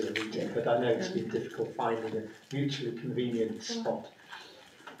the earlier meeting, but I know it's been difficult finding a mutually convenient spot.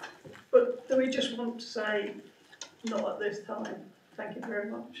 But do we just want to say, not at this time, thank you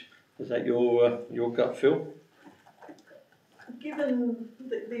very much? Is that your gut feel? Given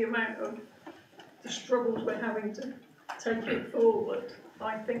the amount of the struggles we're having to take it forward,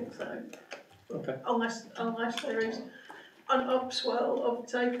 I think so. Okay. Unless there is an upswell of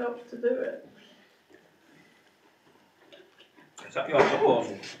take up to do it. Is that your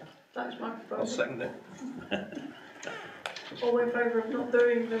proposal? That's my proposal. I'll second it. All in favour of not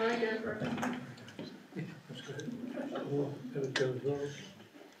doing the radio programme?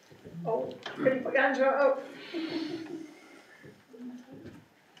 Oh, can you put your hands right up?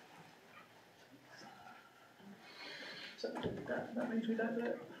 So that means we don't do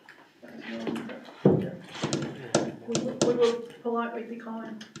it. We will politely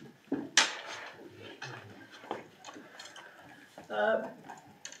decline.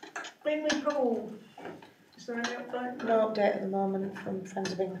 Bingley Pool, is there any update? No update at the moment from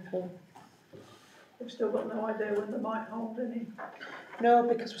Friends of Bingley Pool. We've still got no idea when they might hold any. No,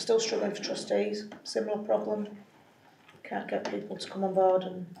 because we're still struggling for trustees. Similar problem. Can't get people to come on board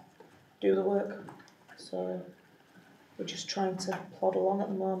and do the work. So we're just trying to plod along at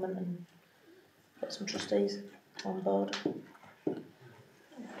the moment and get some trustees on board.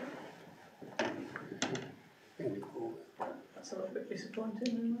 That's a little bit disappointing,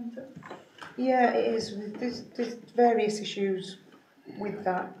 isn't it? Yeah, it is. There's various issues with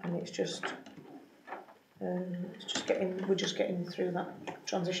that, and it's just we're just getting through that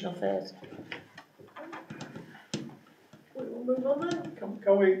transitional phase. We will move on then.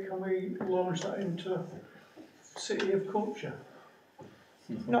 Can we launch that into City of Culture?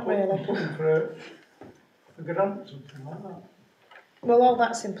 Not really. Putting for a grant or something like that. Well, all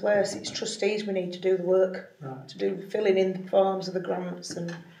that's in place. It's trustees we need to do the work, Right. to do filling in the forms of the grants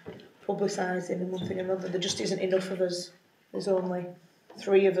and publicising and one thing and another. There just isn't enough of us. There's only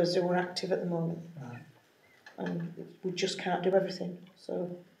 3 of us who are active at the moment. Right. And we just can't do everything.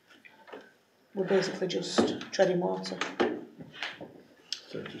 So we're basically just treading water.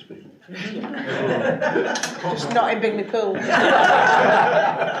 So to speak. Just not in Bingley Pool.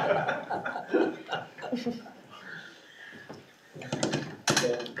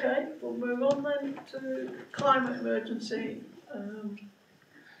 Okay, we'll move on then to climate emergency. I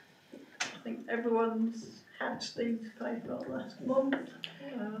think everyone's had Steve's paper last month.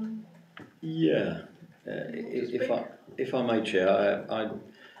 Yeah, if I may, Chair,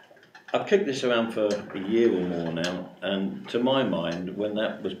 I've kicked this around for a year or more now, and to my mind, when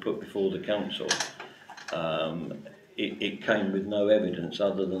that was put before the council, it came with no evidence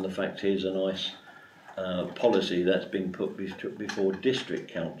other than the fact here's a nice policy that's been put before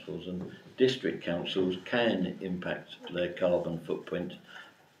district councils, and district councils can impact their carbon footprint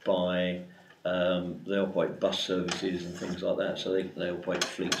by they operate bus services and things like that, so they operate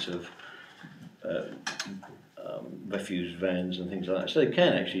fleets of refuse vans and things like that, so they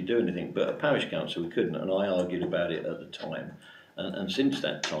can actually do anything. But a parish council we couldn't, and I argued about it at the time, and since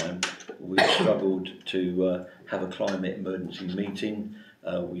that time we've struggled to have a climate emergency meeting.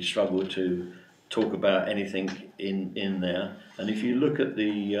 We struggled to talk about anything in there, and if you look at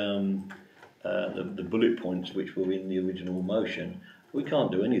the bullet points which were in the original motion, we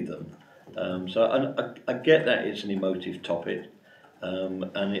can't do any of them. So I get that it's an emotive topic,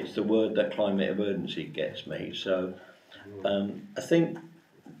 and it's the word that climate emergency gets me. So I think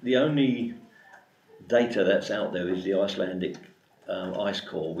the only data that's out there is the Icelandic ice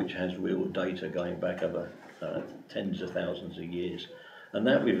core, which has real data going back over tens of thousands of years. And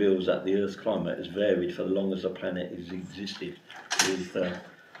that reveals that the Earth's climate has varied for as long as the planet has existed, with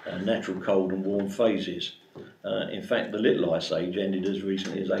natural cold and warm phases. In fact, the Little Ice Age ended as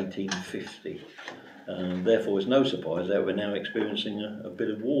recently as 1850. Therefore, it's no surprise that we're now experiencing a bit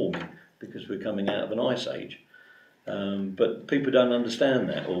of warming because we're coming out of an ice age. But people don't understand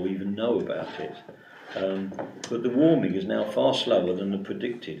that or even know about it. But the warming is now far slower than the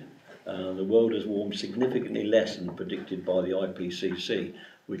predicted. The world has warmed significantly less than predicted by the IPCC,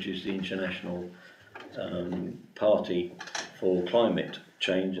 which is the International Party for Climate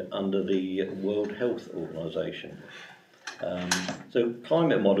Change under the World Health Organization. So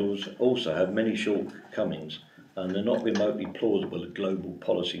climate models also have many shortcomings, and they're not remotely plausible as global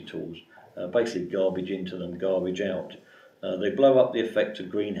policy tools. Basically garbage into them, garbage out. They blow up the effect of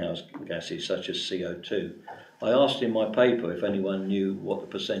greenhouse gases such as CO2. I asked in my paper if anyone knew what the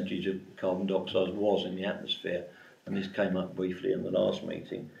percentage of carbon dioxide was in the atmosphere, and this came up briefly in the last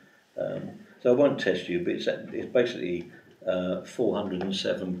meeting. So I won't test you, but it's basically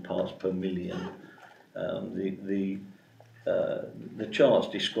 407 parts per million. The charts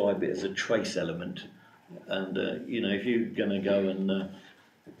describe it as a trace element, and you know, if you're going to go and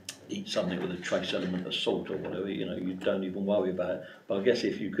eat something with a trace element of salt or whatever, you know, you don't even worry about it. But I guess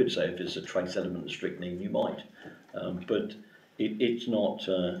if you could say if it's a trace element of strychnine, you might. But it's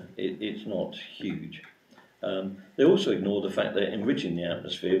not huge. They also ignore the fact that enriching the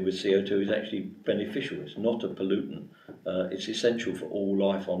atmosphere with CO2 is actually beneficial. It's not a pollutant. It's essential for all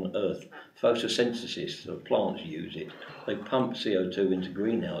life on Earth. Photosynthesis, so plants use it. They pump CO2 into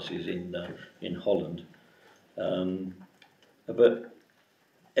greenhouses in Holland. But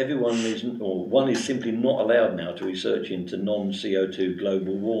everyone one is simply not allowed now to research into non-CO2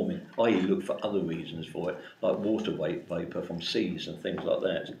 global warming, i.e. look for other reasons for it, like water vapour from seas and things like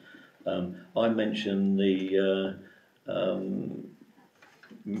that. I mentioned the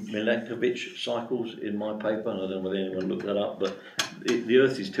Milankovitch cycles in my paper, and I don't know whether anyone looked that up, but the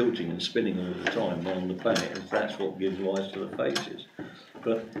Earth is tilting and spinning all the time on the planet, and that's what gives rise to the phases.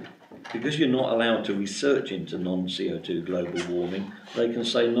 But because you're not allowed to research into non-CO2 global warming, they can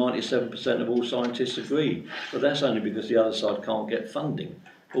say 97% of all scientists agree. But that's only because the other side can't get funding.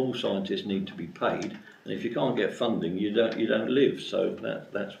 All scientists need to be paid, and if you can't get funding, you don't live. So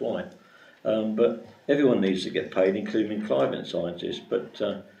that's why. But everyone needs to get paid, including climate scientists. But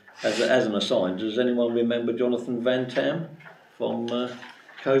as an aside, does anyone remember Jonathan Van Tam from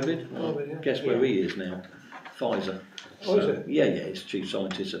COVID? Well, guess where he is now? Pfizer. Oh, is it? Yeah, he's chief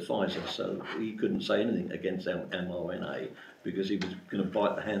scientist at Pfizer, so he couldn't say anything against mRNA because he was going to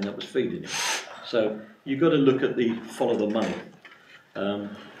bite the hand that was feeding him. So you've got to look at the follow the money.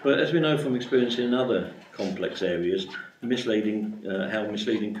 But as we know from experience in other complex areas, how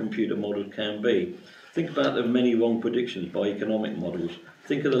misleading computer models can be. Think about the many wrong predictions by economic models.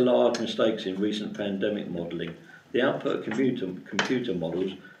 Think of the large mistakes in recent pandemic modelling. The output of computer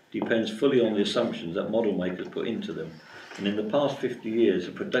models depends fully on the assumptions that model makers put into them. And in the past 50 years,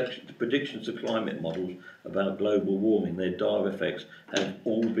 the predictions of climate models about global warming, their dire effects, have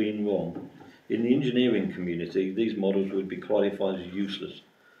all been wrong. In the engineering community, these models would be qualified as useless.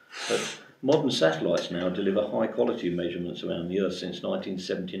 But modern satellites now deliver high quality measurements around the Earth since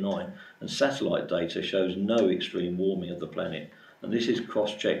 1979, and satellite data shows no extreme warming of the planet. And this is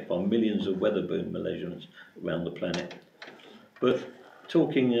cross-checked by millions of weather boom measurements around the planet. But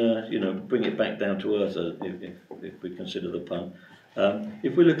talking, bring it back down to earth, if we consider the pun.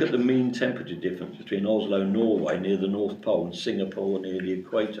 If we look at the mean temperature difference between Oslo, Norway, near the North Pole, and Singapore, near the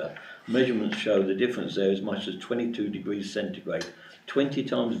equator, measurements show the difference there as much as 22 degrees centigrade, 20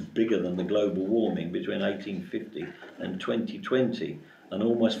 times bigger than the global warming between 1850 and 2020, and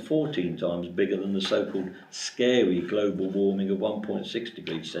almost 14 times bigger than the so-called scary global warming of 1.6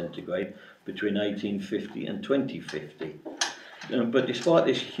 degrees centigrade between 1850 and 2050. But despite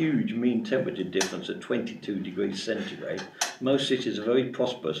this huge mean temperature difference at 22 degrees centigrade, most cities are very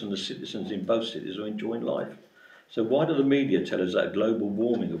prosperous and the citizens in both cities are enjoying life. So why do the media tell us that a global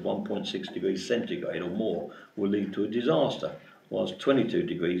warming of 1.6 degrees centigrade or more will lead to a disaster, whilst 22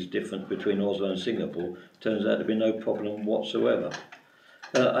 degrees difference between Oslo and Singapore turns out to be no problem whatsoever?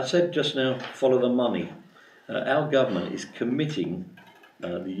 I said just now, follow the money. Our government is committing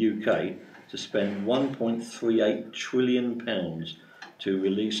the UK to spend £1.38 trillion to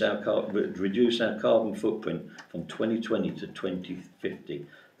reduce our carbon footprint from 2020 to 2050.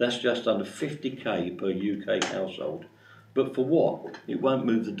 That's just under 50k per UK household. But for what? It won't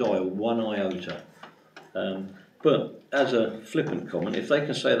move the dial one iota. But as a flippant comment, if they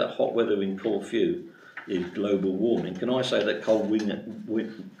can say that hot weather in Corfu is global warming, can I say that cold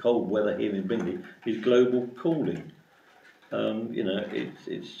weather here in Bingley is global cooling?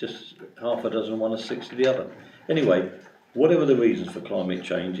 It's just half a dozen one and six to the other. Anyway, whatever the reasons for climate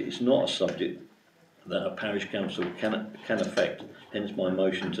change, it's not a subject that a parish council can affect. Hence my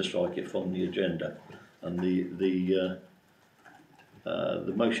motion to strike it from the agenda. And the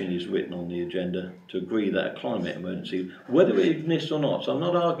motion is written on the agenda to agree that a climate emergency, whether it exists or not. So I'm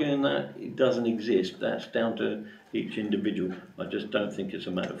not arguing that it doesn't exist. That's down to each individual. I just don't think it's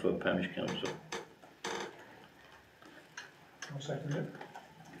a matter for a parish council. I'll second it.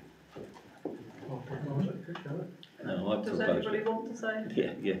 I'll propose it. No, I Does propose anybody it. want to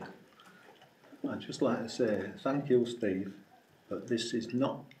say? Yeah. I'd just like to say thank you, Steve, but this is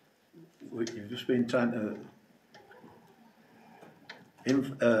not, you've just been trying to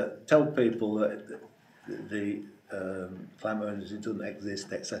tell people that the climate emergency doesn't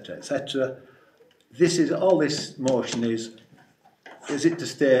exist, etc., etc. This is all. This motion is it to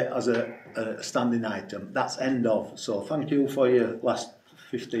stay as a standing item? That's end of. So thank you for your last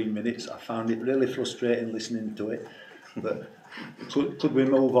 15 minutes. I found it really frustrating listening to it, but could we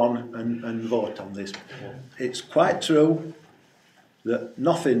move on and vote on this? It's quite true that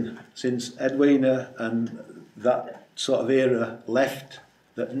nothing since Edwina and that sort of era left,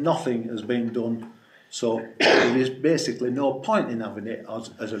 that nothing has been done. So there is basically no point in having it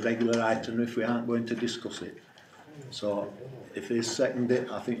as a regular item if we aren't going to discuss it. So if they second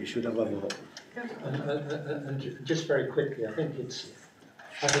it, I think you should have a vote. And just very quickly, I think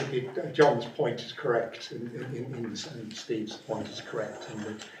John's point is correct, and Steve's point is correct,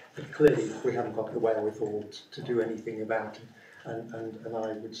 and that clearly we haven't got the wherewithal to do anything about it. And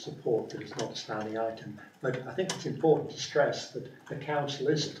I would support that it's not a standing item. But I think it's important to stress that the council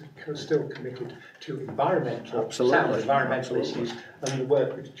is still committed to sound environmental issues, and the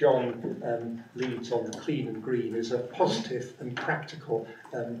work which John leads on clean and green is a positive and practical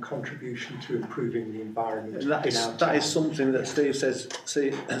contribution to improving the environment. That is something that Steve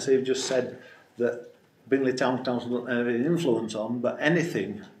just said, that Bingley Town Council doesn't have any influence on, but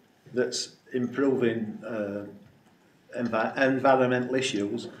anything that's improving environmental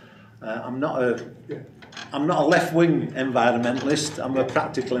issues. I'm not a left-wing environmentalist. I'm a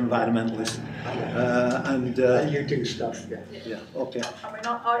practical environmentalist. And you do stuff, yeah. Yeah. Okay. I mean,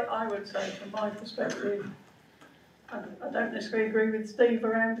 I would say, from my perspective, I don't necessarily agree with Steve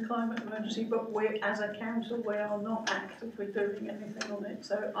around the climate emergency, but we, as a council, we are not actively doing anything on it.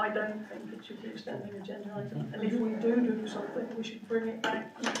 So I don't think it should be a standing agenda item. And if we do something, we should bring it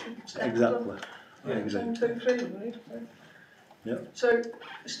back. And it should stand Exactly. Yeah, exactly. 1, 2, 3, really. Yeah. So,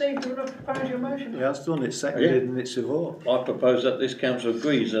 Steve, do you want to propose your motion? Yeah, it's done. It's seconded and it's a vote. I propose that this council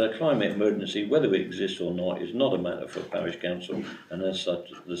agrees that a climate emergency, whether it exists or not, is not a matter for parish council, and as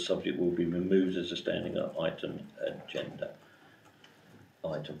such, the subject will be removed as a standing agenda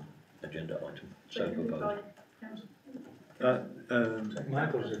item. So proposed.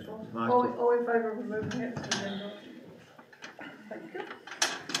 Michael's All in favour of removing it as an agenda item? Thank you.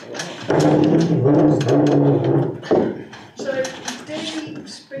 So, D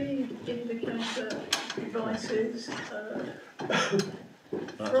speed indicator devices.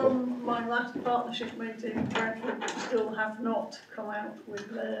 From my last partnership meeting, Bradford still have not come out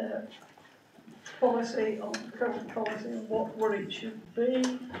with their policy on current policy and what it should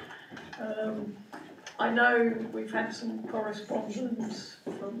be. I know we've had some correspondence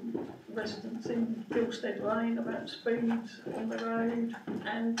from residents in Gilstead Lane about speeds on the road,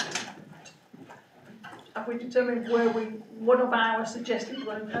 and have we determined one of our suggested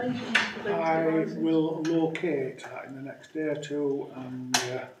locations for these devices? I will locate that in the next day or two, and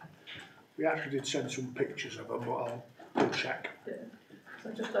we actually did send some pictures of them, but I'll check. Yeah. So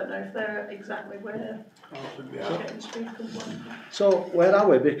I just don't know if they're exactly where we're getting speed complaints. So where are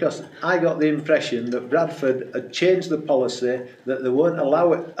we? Because I got the impression that Bradford had changed the policy, that they weren't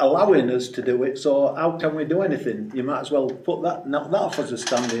allowing us to do it. So how can we do anything? You might as well knock that off as a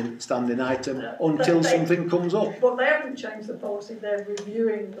standing item until something comes up. Well, they haven't changed the policy. They're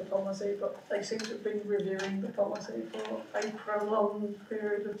reviewing the policy, but they seem to have been reviewing the policy for a prolonged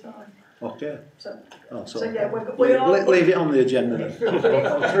period of time. Okay. So yeah, we are. Leave it on the agenda then.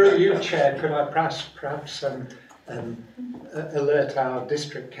 Through you, Chair, could I perhaps alert our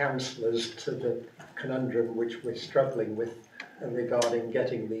district councillors to the conundrum which we're struggling with regarding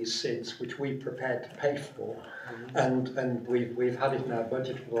getting these SIDs, which we're prepared to pay for, and we've had it in our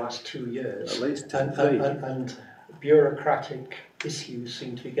budget for the last 2 years. At least and bureaucratic issues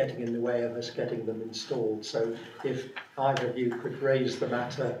seem to be getting in the way of us getting them installed. So if either of you could raise the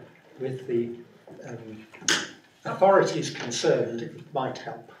matter with the authorities concerned, it might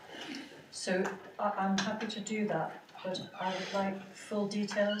help. So I'm happy to do that, but I would like full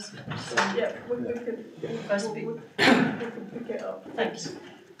details. So Yeah, we could first be. we could pick it up. Thanks.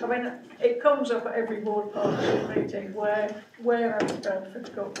 I mean, it comes up at every board partnership meeting where has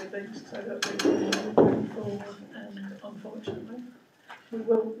Bradford got with these, so that we can move forward. And unfortunately, we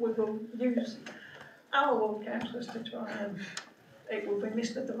will use our ward councillors to try and. It will be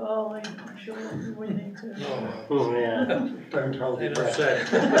Mr. Diwali, I'm sure we need to. Oh yeah. Don't hold your breath.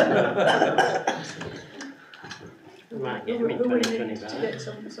 We might get Who them in we need 2025. to get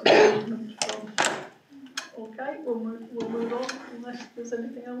some movement from. Okay, we'll move on unless there's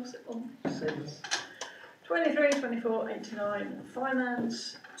anything else on 6. 23, 24, 89,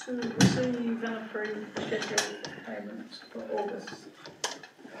 finance to receive and approve scheduled payments for August.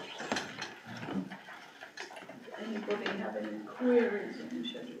 Anybody have any queries on the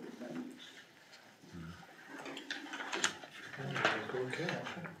scheduled payments?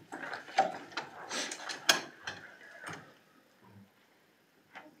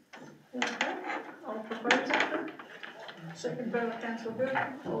 by councillor Wood.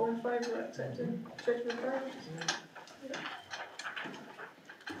 All in favour of accepting treasury accounts?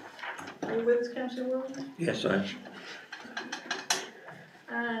 Are you with us, councillor Williams? Yes, I am.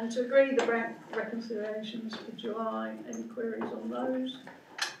 And to agree the bank reconciliations for July. Any queries on those?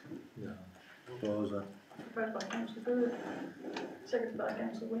 No. Proposer. Proposed by councillor Good, seconded by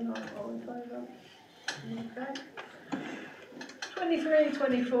councillor Winner. All in favour? Okay.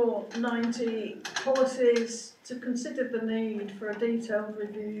 23-24-90 policies to consider the need for a detailed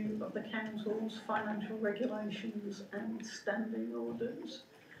review of the council's financial regulations and standing orders.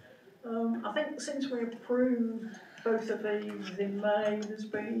 I think since we approved both of these in May, there's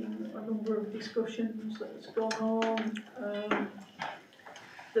been a number of discussions that's gone on.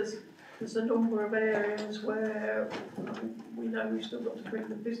 There's a number of areas where we know we've still got to bring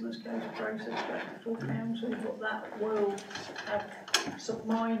the business case process back before council, but that will have some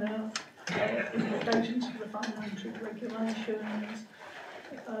minor implications for the financial regulations.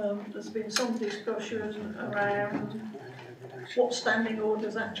 There's been some discussion around what standing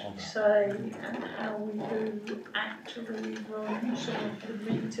orders actually say and how we do actually run some of the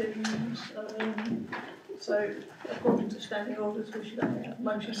meetings. So, according to standing orders, we should only have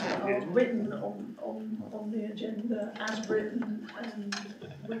motions that are written on the agenda as written, and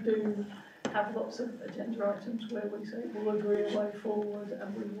we do have lots of agenda items where we say we'll agree a way forward,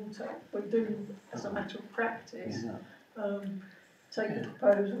 and we do, as a matter of practice, take a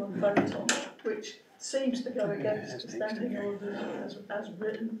proposal and vote on it, which seems to go against the standing orders as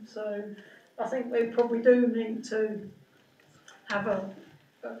written. So, I think we probably do need to have a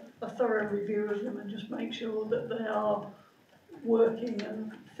thorough review of them and just make sure that they are working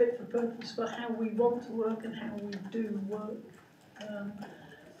and fit for purpose for how we want to work and how we do work.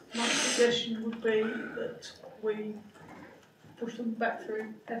 My suggestion would be that we push them back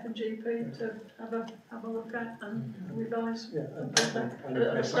through F&GP to have a look at and revise. Yeah, and if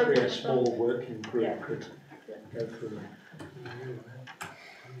necessary, a small working group could go through them.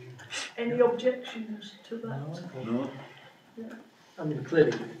 Any objections to that? No. Yeah. I mean,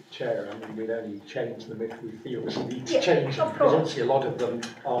 clearly, Chair, I mean, we'd only change them if we feel we need to Yeah, change them, of because course. obviously a lot of them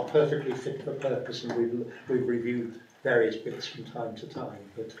are perfectly fit for purpose, and we've reviewed various bits from time to time,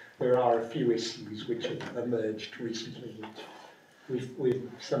 but there are a few issues which have emerged recently which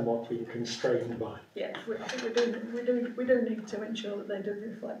we've somewhat been constrained by. Yes, I think we do need to ensure that they do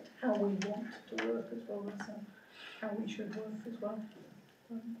reflect how we want to work as well as how we should work as well.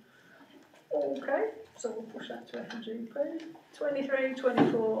 Okay, so we'll push that to F&GP.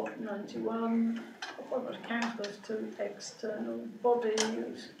 23-24-91, appointment of councillors to external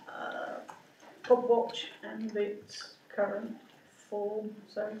bodies, Pub Watch and its current form.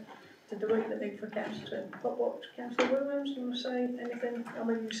 So, to delete the need for council to Pub Watch, Councillor Williams, do you want to say anything? I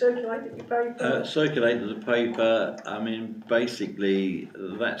mean, you circulated your paper. Circulated the paper. I mean, basically,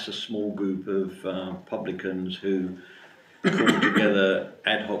 that's a small group of publicans who call together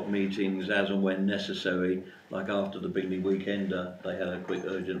ad hoc meetings as and when necessary. Like after the Bingley Weekender, they had a quick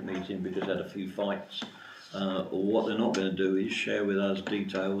urgent meeting because they had a few fights. What they're not going to do is share with us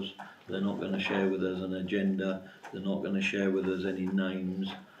details. They're not going to share with us an agenda. They're not going to share with us any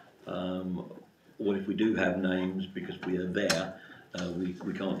names. Or if we do have names, because we are there, we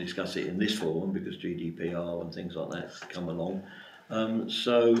can't discuss it in this forum because GDPR and things like that come along.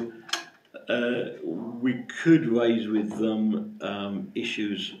 We could raise with them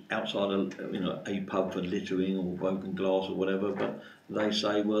issues outside of a pub for littering or broken glass or whatever, but they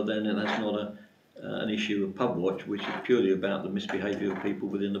say, well, then that's not an issue of Pub Watch, which is purely about the misbehaviour of people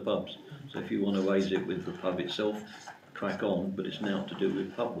within the pubs. So if you want to raise it with the pub itself, crack on, but it's now to do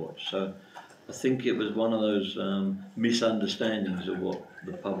with Pub Watch. So I think it was one of those misunderstandings of what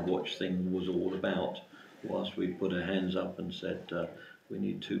the Pub Watch thing was all about, whilst we put our hands up and said we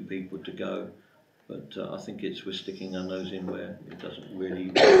need 2 people to go. But I think we're sticking our nose in where it doesn't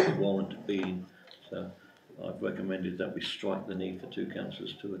really warrant being. So I've recommended that we strike the need for 2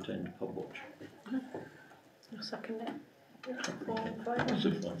 councillors to attend Pub Watch. I'll second it. That's a fun.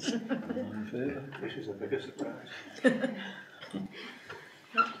 This is a bigger surprise.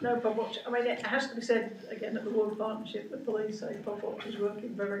 No Pub Watch. I mean, it has to be said again at the Ward Partnership, the police say Pub Watch is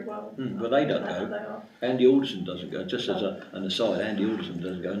working very well. But they don't go. Andy Alderson doesn't go. Just as an aside, Andy Alderson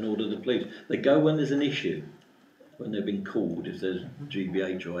doesn't go, nor do the police. They go when there's an issue, when they've been called, if there's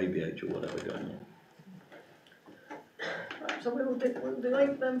GBH or ABH or whatever going on. Right, so we'll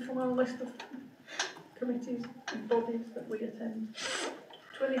delete them from our list of committees and bodies that we attend.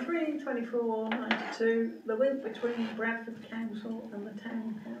 23-24-92, the link between Bradford Council and the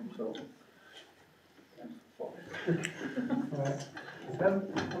Town Council. Right.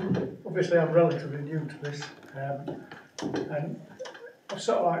 Obviously I'm relatively new to this. And I've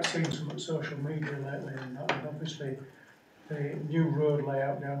sort of like seen some at social media lately, and obviously the new road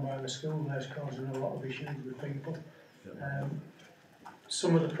layout down by the school there's causing a lot of issues with people.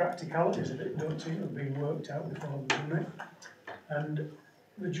 Some of the practicalities of it don't seem to have been worked out before they've done it. And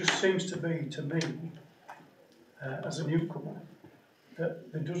there just seems to be, to me, as a newcomer,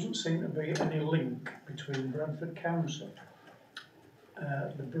 that there doesn't seem to be any link between Bradford Council,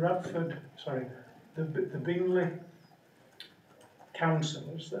 the Bingley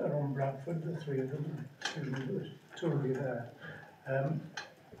councillors that are on Bradford, the three of them, excuse me, there's two of you there,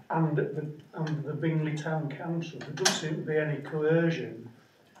 and the Bingley Town Council. There doesn't seem to be any coercion,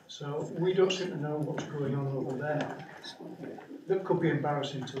 so we don't seem to know what's going on over there. That could be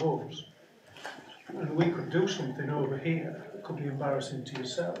embarrassing to us, and we could do something over here that could be embarrassing to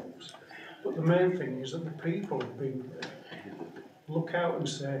yourselves. But the main thing is that the people of Bingley look out and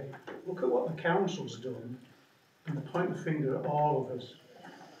say, look at what the council's done, and point the finger at all of us.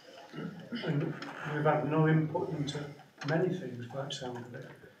 And we've had no input into many things by the sound of it.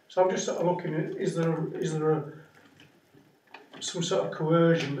 So I'm just sort of looking at, is there some sort of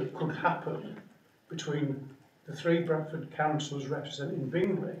coercion that could happen between the three Bradford councillors representing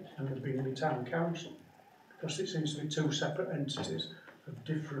Bingley and the Bingley Town Council? Because it seems to be two separate entities of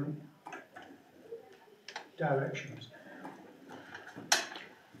different directions.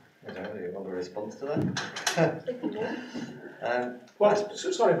 I don't know, do you want a response to that? Well,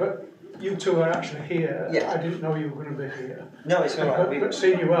 sorry, but you two are actually here. Yeah. I didn't know you were going to be here. No, it's all right. But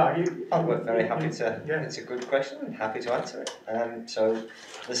seeing you are, I'm very happy to. Yeah. It's a good question. I'm happy to answer it. So,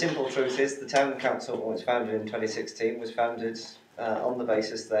 the simple truth is, the town council, when it was founded in 2016, was founded on the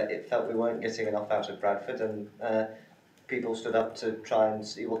basis that it felt we weren't getting enough out of Bradford, and people stood up to try and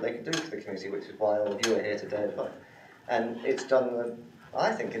see what they could do for the community, which is why all of you are here today as well. And it's done. I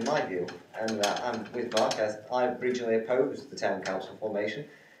think, in my view, and I'm with Mark, I originally opposed the town council formation,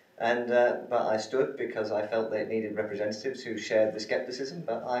 and but I stood because I felt they needed representatives who shared the scepticism.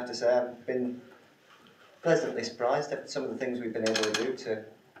 But I have to say, I've been pleasantly surprised at some of the things we've been able to do to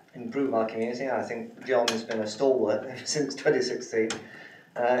improve our community. I think John has been a stalwart ever since 2016,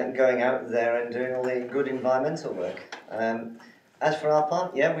 going out there and doing all the good environmental work. As for our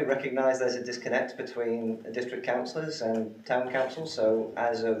part, yeah, we recognise there's a disconnect between district councillors and town council, so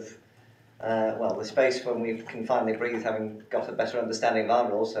as of, well, the space when we can finally breathe, having got a better understanding of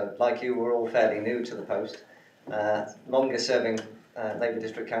our roles, so like you, we're all fairly new to the post. Longest serving Labour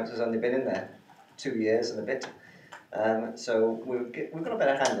district councillor's only been in there 2 years and a bit, so we've got a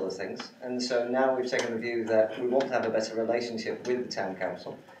better handle of things, and so now we've taken the view that we want to have a better relationship with the town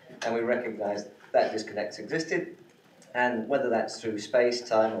council, and we recognise that disconnect existed. And whether that's through space,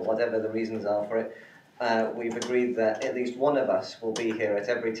 time, or whatever the reasons are for it, we've agreed that at least one of us will be here at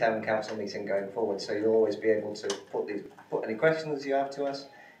every town council meeting going forward. So you'll always be able to put any questions you have to us,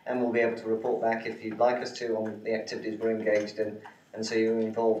 and we'll be able to report back if you'd like us to on the activities we're engaged in. And so you're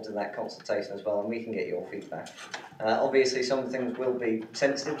involved in that consultation as well, and we can get your feedback. Obviously, some things will be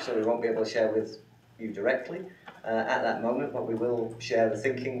sensitive, so we won't be able to share with you directly at that moment, but we will share the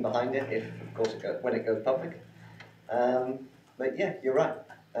thinking behind it, if, of course, when it goes public. But yeah, you're right.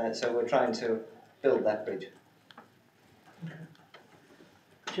 So we're trying to build that bridge.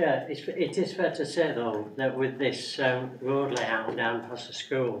 Chair, it is fair to say though that with this road layout down past the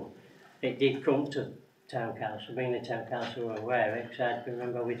school, it did come to town council. Being the town council were aware of it, because I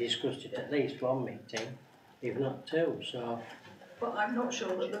remember we discussed it at least one meeting, if not two. So. But I'm not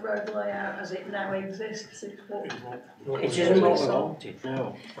sure that the road layout as it now exists is what... It isn't what we wanted,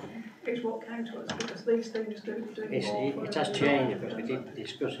 no. It's what came to us, because these things do more... It has changed, but we did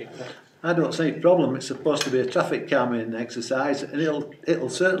discuss it. I don't see a problem. It's supposed to be a traffic calming exercise, and it'll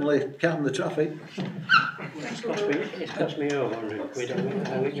certainly calm the traffic. It's cost me over 100 quid.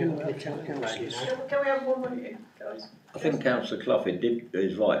 Can we have one minute, guys? I think Councillor Clough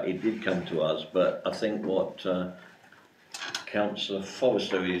is right, it did come to us, but I think what Councillor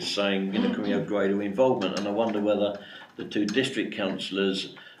Forrester is saying, can we have greater involvement? And I wonder whether the two district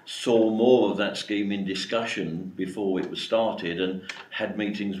councillors saw more of that scheme in discussion before it was started, and had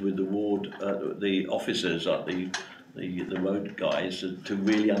meetings with the ward, the officers, like the road guys, to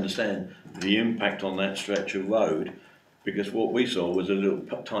really understand the impact on that stretch of road. Because what we saw was a little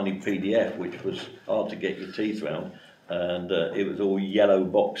tiny PDF, which was hard to get your teeth around, and it was all yellow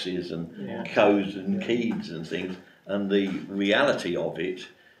boxes and codes and keys and things. And the reality of it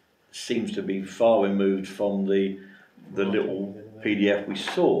seems to be far removed from the little PDF we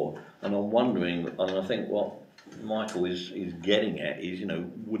saw. And I'm wondering, and I think what Michael is getting at is,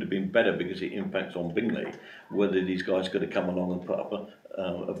 would have been better because it impacts on Bingley, whether these guys could have come along and put up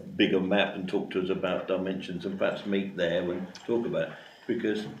a bigger map and talk to us about dimensions and perhaps meet there and talk about it.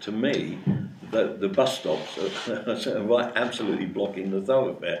 Because to me, the bus stops are right, absolutely blocking the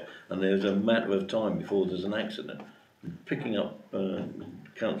thoroughfare, and there's a matter of time before there's an accident. Picking up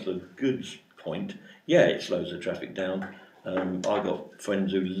Councillor Good's point, yeah, it slows the traffic down. I've got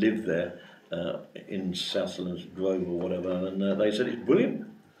friends who live there in Southlands Grove or whatever, and they said it's brilliant.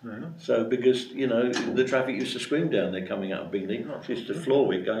 So because, you know, the traffic used to scream down there coming out of Bingley, not just to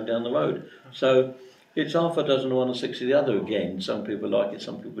Floorwick going down the road. So it's half a dozen to 1 and 6 of the other again. Some people like it,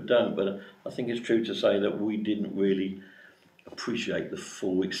 some people don't, but I think it's true to say that we didn't really appreciate the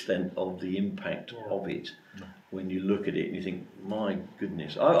full extent of the impact of it. When you look at it and you think, my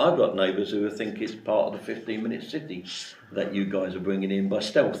goodness, I've got neighbours who think it's part of the 15-minute city that you guys are bringing in by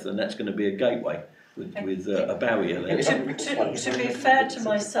stealth, and that's going to be a gateway with a barrier there. To be fair to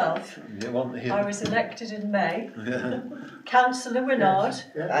myself, I was elected in May. Councillor Winnard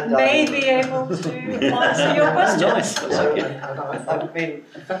may be able to answer your question. Nice.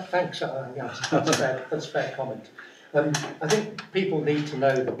 Thanks, that's a fair comment. I think people need to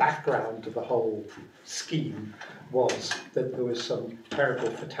know the background of the whole scheme was that there was some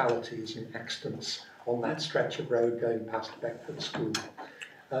terrible fatalities and accidents on that stretch of road going past Beckford School.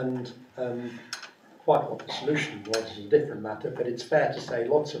 And quite what the solution was is a different matter, but it's fair to say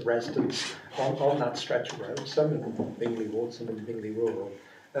lots of residents on that stretch of road, some in Bingley Ward, some in Bingley Rural,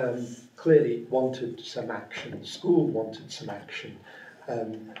 clearly wanted some action. The school wanted some action,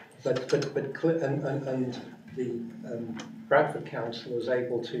 the Bradford Council was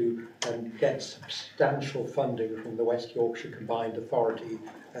able to get substantial funding from the West Yorkshire Combined Authority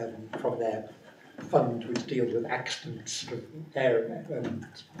from their fund which deals with accidents of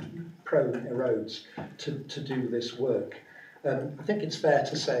prone roads to do this work. I think it's fair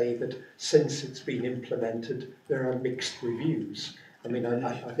to say that since it's been implemented there are mixed reviews. I mean,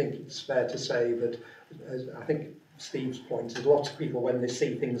 I think it's fair to say that, I think Steve's point is lots of people, when they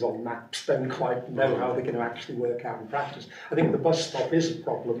see things on maps, don't quite know how they're going to actually work out in practice. I think the bus stop is a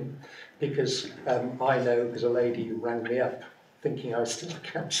problem because I know there's a lady who rang me up thinking I was still a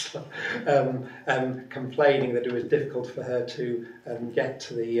councillor, complaining that it was difficult for her to get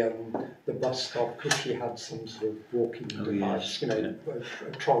to the bus stop because she had some sort of walking device, you know,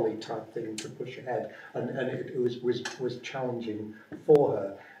 a trolley type thing to push ahead, and it was challenging for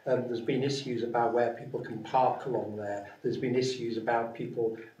her. There's been issues about where people can park along there. There's been issues about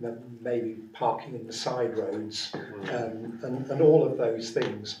people maybe parking in the side roads, and all of those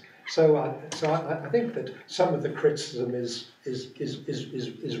things. So I think that some of the criticism is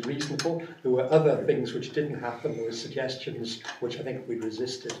reasonable. There were other things which didn't happen. There were suggestions which I think we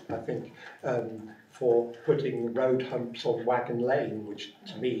resisted. I think for putting road humps on Wagon Lane, which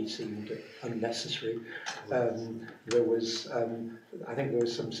to me seemed unnecessary. There was, I think there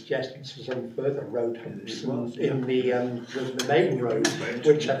was some suggestions for some further road humps in the main road,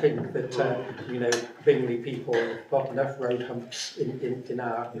 which I think that you know, Bingley people have got enough road humps in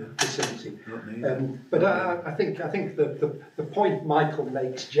our vicinity. But I think the point Michael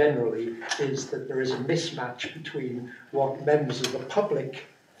makes generally is that there is a mismatch between what members of the public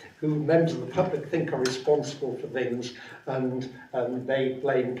think are responsible for things, and they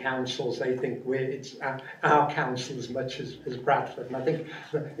blame councils. They think it's our council as much as Bradford. And I think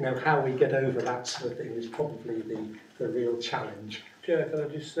that, you know, how we get over that sort of thing is probably the real challenge. Chair, can I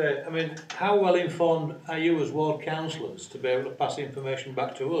just say, I mean, how well informed are you as ward councillors to be able to pass information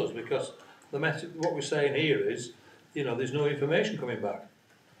back to us? Because the message, what we're saying here is, you know, there's no information coming back.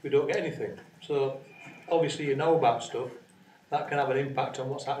 We don't get anything. So obviously you know about stuff. That can have an impact on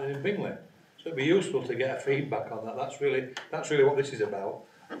what's happening in Bingley. So it'd be useful to get a feedback on that. That's really what this is about.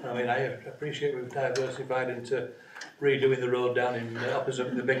 I mean, I appreciate we've diversified into redoing the road down in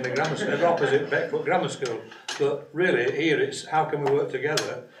opposite the Bingley Grammar School, opposite Beckford Grammar School. But really, here it's how can we work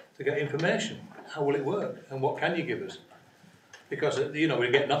together to get information? How will it work? And what can you give us? Because, you know, we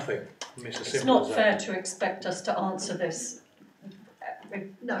get nothing. I mean, it's not fair to expect us to answer this. We're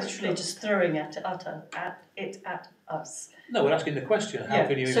literally just throwing it at us. No, we're asking the question, how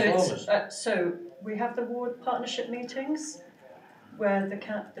can you inform us? So we have the ward partnership meetings where the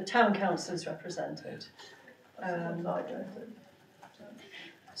town council is represented. I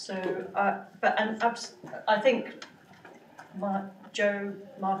think Joe,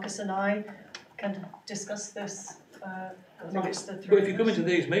 Marcus and I can discuss this I think it's the But three. if you come into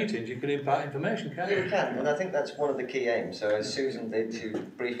these meetings, you can impart information, can't You you? can, and I think that's one of the key aims. So as Susan did, she was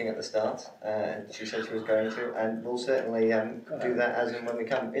briefing at the start, she said she was going to, and we'll certainly do that as and when we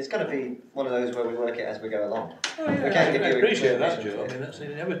come. It's going to be one of those where we work it as we go along. Oh yeah, We can't give I you a appreciate clear that, vision Joe. I for mean, that's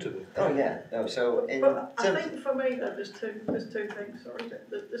inevitable. Oh yeah, no, so in But I terms think for me though, there's two things, sorry,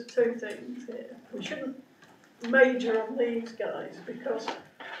 there's two things here. We shouldn't major on these guys because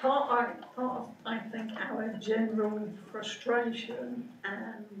part of I think our general frustration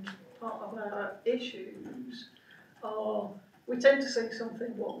and part of our issues are we tend to see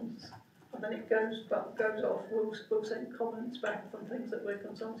something once and then it goes off. We'll send comments back from things that we're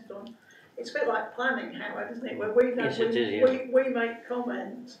consulted on. It's a bit like planning, Howard, isn't it? Where we Yes, it is, yeah. we make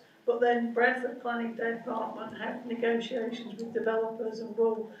comments, but then Bradford Planning Department have negotiations with developers and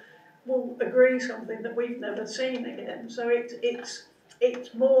will agree something that we've never seen again. So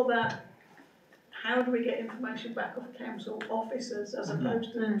it's more that how do we get information back off council officers as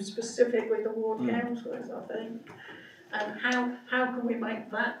opposed to specifically the ward councillors, I think. And how can we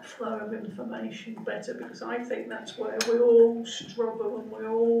make that flow of information better? Because I think that's where we all struggle and we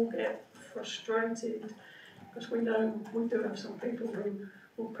all get frustrated because we know we do have some people who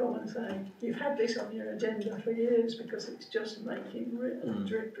will come and say, you've had this on your agenda for years because it's just making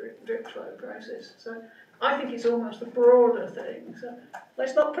drip flow process. So I think it's almost a broader thing. So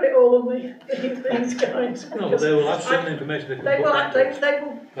let's not put it all on these guys. No, but they will have some information they can put back to us. They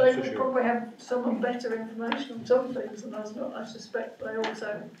will probably have some better information on some things than us. I suspect they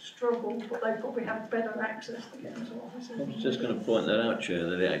also struggle, but they probably have better access to council officers. I was just going to point that out, Chair,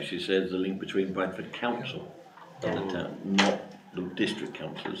 that it actually says the link between Bradford Council and the town, not the district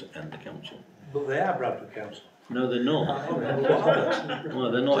councillors and the council. But they are Bradford Council. No, they're not. No,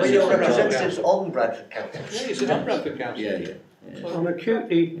 they're not. well, your representatives on Bradford Council. Yeah, you said on Bradford Council. Yeah. I'm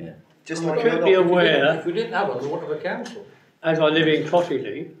acutely, Just I'm like acutely aware, If we didn't have them, we wouldn't have a council. as I live in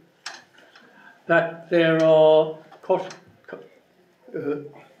Cottingley, that there are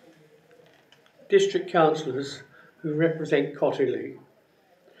district councillors who represent Cottingley.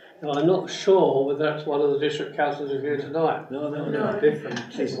 Now, I'm not sure whether that's one of the district councillors who's here tonight. No,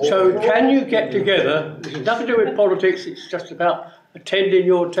 different. So can you get together, this has nothing to do with politics, it's just about attending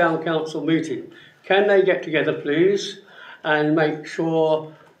your town council meeting. Can they get together, please, and make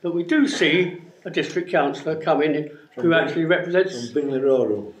sure that we do see a district councillor come in who actually represents Bingley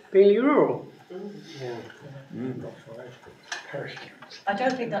Rural. Bingley Rural? I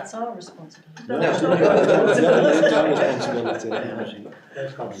don't think that's our responsibility.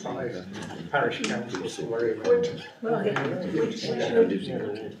 They've got 5 parish councils to worry about.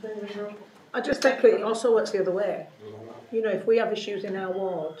 I just think it also works the other way. You know, if we have issues in our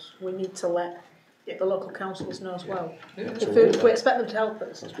wards, we need to let the local councils know as well. If we expect them to help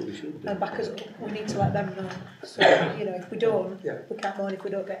us and back us up, we need to let them know. So, you know, if we don't, we can't moan if we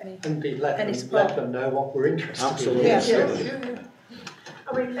don't get any Indeed, let support. them know what we're interested Absolutely. in.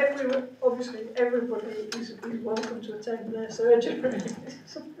 I mean, obviously everybody is welcome to attend their surgery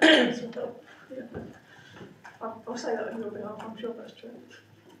as well. Yeah. I'll say that on your behalf, I'm sure that's true.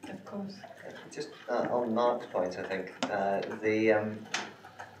 Of course. Just on Mark's point, I think the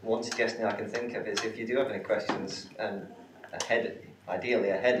one suggestion I can think of is if you do have any questions ideally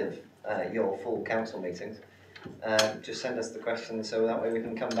ahead of your full council meetings, just send us the questions so that way we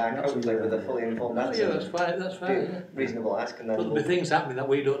can come back hopefully with a fully informed answer. Yeah, that's fine. Yeah. Reasonable ask, and then But there'll be things happening that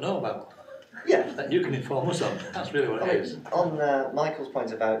we don't know about. Yeah. That you can inform us on. That's really what it is. On Michael's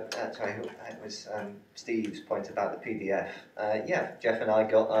point about, it was Steve's point about the PDF. Yeah, Jeff and I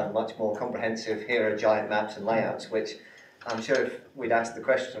got a much more comprehensive, here are giant maps and layouts, which I'm sure if we'd asked the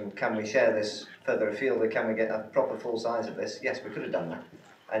question, can we share this further afield, or can we get a proper full size of this? Yes, we could have done that.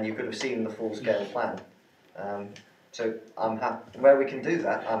 And you could have seen the full scale plan. So I'm happy, where we can do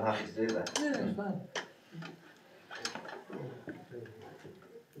that, I'm happy to do that. Yeah, that's fine.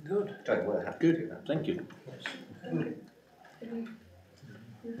 Good. Sorry, we're happy to do that. Thank you.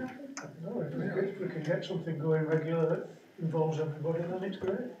 No, if we can get something going regular that involves everybody, then it's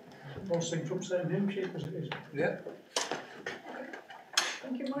great. I'll sing from same hymn sheet as it is. Yeah.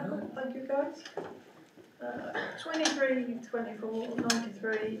 Thank you, Michael. Thank you, guys. 23, 24,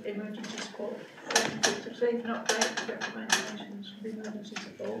 93 emergency support. To receive an update of recommendations for the emergency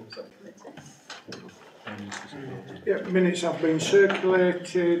support subcommittee. Yeah, minutes have been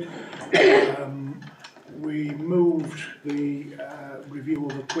circulated. We moved the review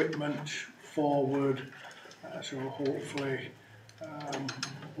of equipment forward, so hopefully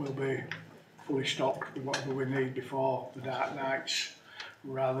we'll be fully stocked with whatever we need before the dark nights,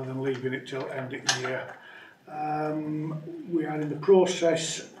 rather than leaving it till end of the year. We are in the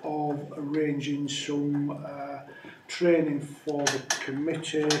process of arranging some training for the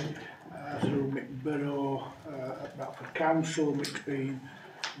committee through Mick Burrow at Bradford Council, which has been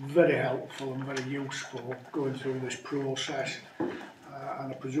very helpful and very useful going through this process.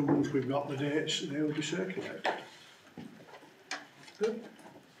 And I presume once we've got the dates, they will be circulated. Good.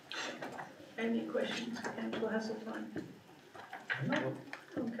 Any questions for Councillor Hasseltine? No.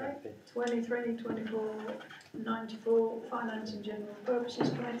 Okay. 23, 24, 94, Finance and General Purposes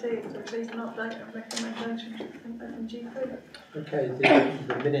Committee to receive an update and recommendations from FNGP. Okay,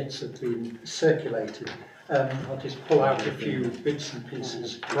 the minutes have been circulated. I'll just pull out a few bits and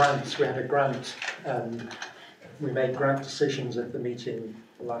pieces. Grants, we had a grant, we made grant decisions at the meeting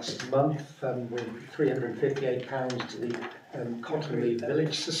last month with £358 to the Cottonley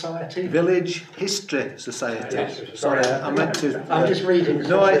Village Society. Village History Society. Yes, sorry, I meant to. I'm just reading.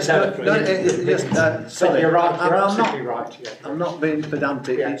 No, it's not. Sorry, you're right. You're I'm absolutely not. Right. Yeah. I'm not being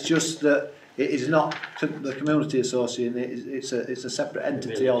pedantic. Yeah. It's just that it is not the community association. It's a separate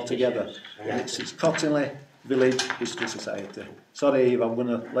entity altogether. Yeah. It's Cottonley Village History Society. Sorry, Eve, I'm going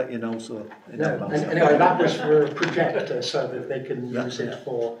to let you know. So no, anyway, that was for a projector so that they can use it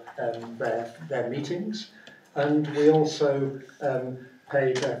for their meetings. And we also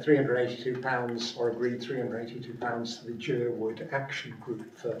paid £382, or agreed £382 to the Jerwood Action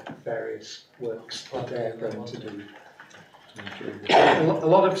Group for various works that they're going to do. A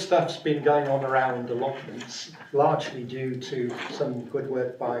lot of stuff's been going on around allotments, largely due to some good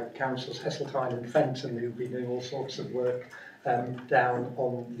work by councils Heseltine and Fenton, who've been doing all sorts of work down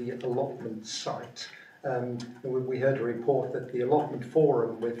on the allotment site. We heard a report that the allotment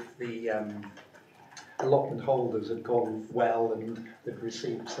forum with the allotment holders had gone well and they'd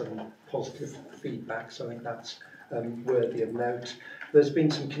received some positive feedback, so I think that's worthy of note. There's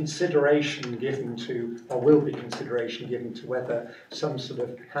been some consideration given to, or will be consideration given to whether some sort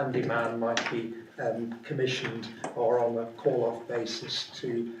of handyman might be commissioned or on a call-off basis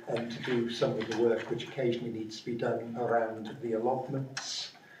to do some of the work which occasionally needs to be done around the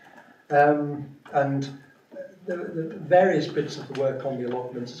allotments. And the various bits of the work on the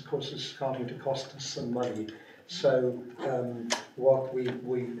allotments, of course, is starting to cost us some money. So what we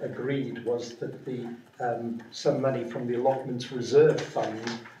agreed was that the some money from the allotments reserve fund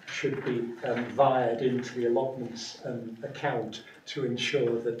should be wired into the allotments account to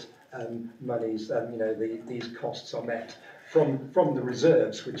ensure that monies, these costs are met from the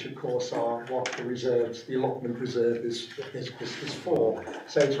reserves, which of course are what the allotment reserve is for.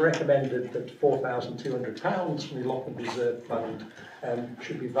 So it's recommended that £4,200 from the allotment reserve fund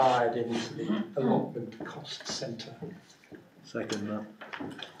should be wired into the allotment cost centre. Second that.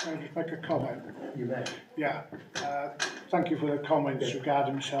 Can I just make a comment? You may. Yeah. Thank you for the comments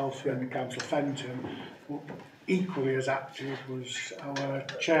regarding myself and Councillor Fenton. Equally as active was our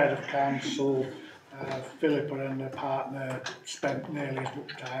chair of council, Philippa, and her partner spent nearly as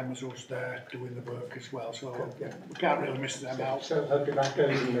much time as us there doing the work as well, so we can't really miss them out. So hopefully that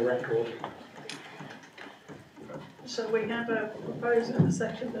goes in the record. So we have a proposer and a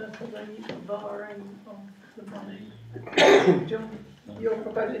seconder for the borrowing of the money. John, your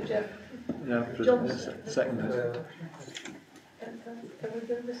proposer, Jeff? Yeah, second. Can we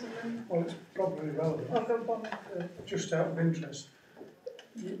do this and then? Well, it's probably relevant. I'll go on. Just out of interest,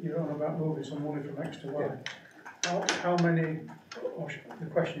 you're on about moving some money from X to Y. How many, or the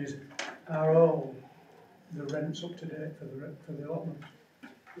question is, are all the rents up to date for the allotment?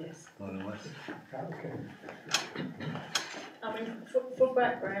 Yes. More or less. Okay. I mean, for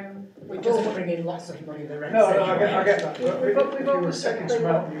background, We just bring in lots of money, the rent. No, I get that. But We've if you were always said taking they some were-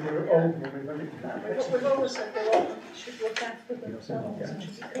 out and you were old money, then we've always said the allotment should look after themselves and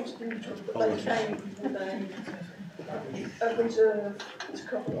should be cost neutral, but they came with a reserve to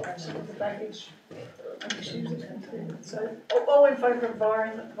cover off some of the baggage and issues that come through. So, all in favour of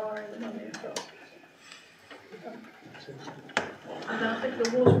borrowing the money across. And I think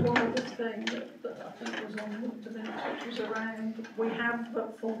there was one other thing that I think was on the minutes, which was around, we have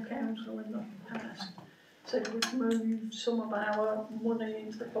at full council in the past said we've moved some of our money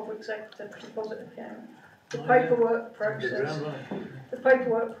into the public sector deposit account. The paperwork process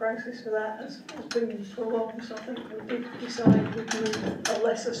for that has been prolonged, so I think we did decide we'd move a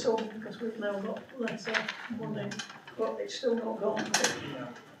lesser sum because we've now got lesser money, but it's still not gone.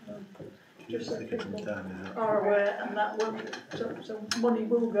 Just so people are aware, and that will, so money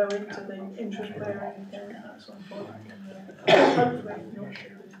will go into the interest bearing account at some point. Hopefully not.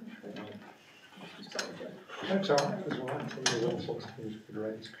 That's all right, there's all sorts of things we could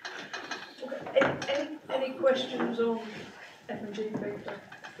raise. Any questions on F&G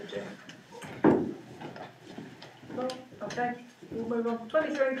for Jim? No? Okay. we'll move on.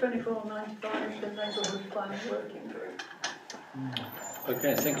 23, 24, 95, the neighbourhood plan working group.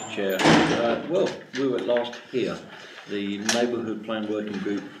 Okay, thank you, Chair. Well, we were at last here. The neighbourhood plan working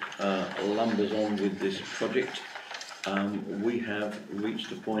group lumbers on with this project. We have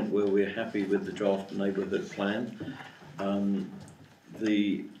reached a point where we're happy with the draft neighbourhood plan.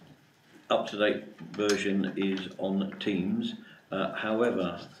 The up-to-date version is on Teams.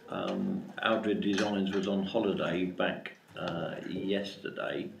 However, Aldred Designs was on holiday back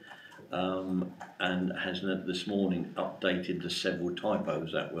yesterday and has this morning updated the several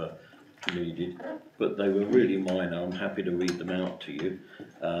typos that were needed, but they were really minor. I'm happy to read them out to you.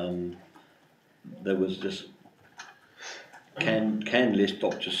 There was this can list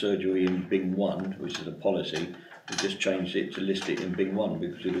doctor surgery in Bing 1, which is a policy. We just changed it to list it in Bing 1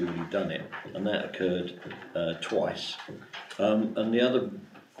 because we'd already done it, and that occurred twice. And the other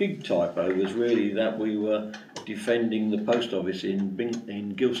big typo was really that we were defending the post office in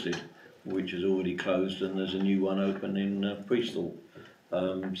Gilstead, which is already closed, and there's a new one open in Priesthorpe.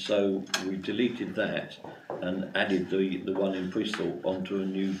 So we deleted that and added the one in Priesthorpe onto a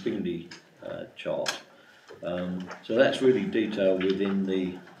new Bingley chart. So that's really detailed within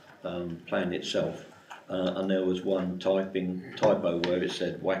the plan itself. And there was one typo where it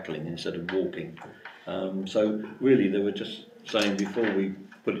said wackling instead of walking. So really they were just saying before we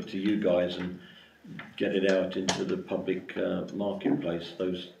put it to you guys and get it out into the public marketplace,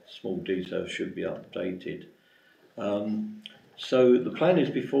 those small details should be updated. So the plan is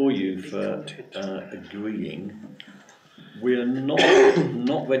before you for agreeing. We're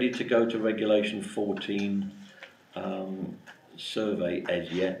not ready to go to Regulation 14 survey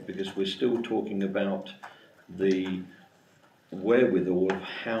as yet, because we're still talking about the wherewithal of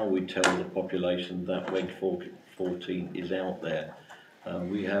how we tell the population that Reg 14 is out there.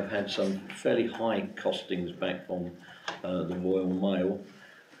 We have had some fairly high costings back from the Royal Mail.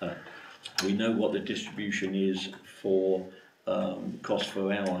 We know what the distribution is for cost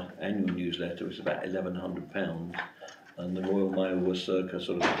for our annual newsletter. It's about £1,100, and the Royal Mail was circa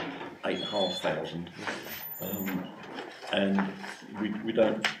sort of 8,500. And we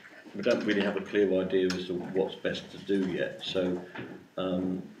don't really have a clear idea as to what's best to do yet. So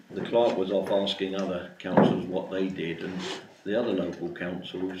the clerk was off asking other councils what they did, and the other local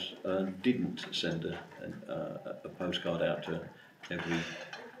councils didn't send a postcard out to every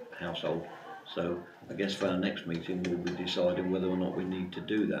household. So I guess for our next meeting we'll be deciding whether or not we need to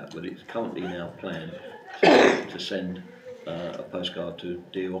do that, but it's currently in our plan to send a postcard to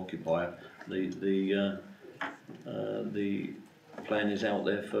Dear Occupier. The plan is out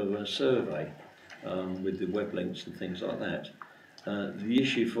there for a survey with the web links and things like that. The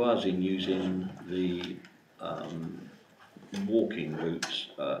issue for us in using the walking routes,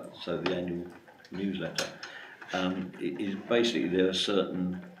 so the annual newsletter, is basically there are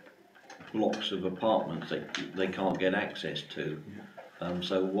certain blocks of apartments that they can't get access to.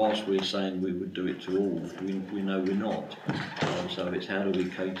 So whilst we're saying we would do it to all, we know we're not. So it's how do we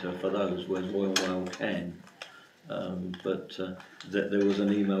cater for those, whereas Royal Mail can. But there was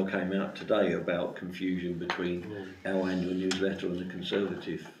an email came out today about confusion between our annual newsletter and the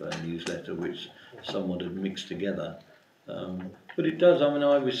Conservative newsletter, which someone had mixed together. But it does. I mean,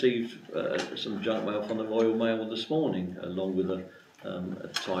 I received some junk mail from the Royal Mail this morning, along with a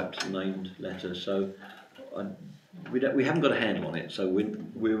typed named letter. So we haven't got a handle on it. So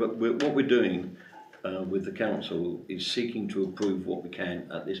what we're doing with the council is seeking to approve what we can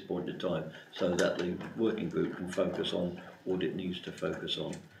at this point in time, so that the working group can focus on what it needs to focus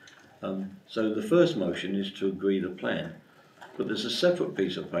on. So the first motion is to agree the plan, but there's a separate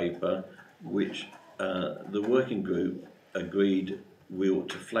piece of paper which the working group agreed we ought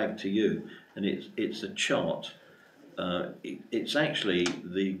to flag to you, and it's a chart. It's actually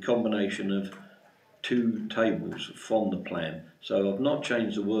the combination of two tables from the plan, so I've not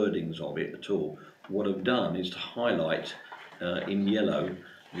changed the wordings of it at all. What I've done is to highlight in yellow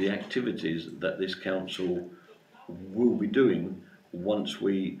the activities that this council will be doing once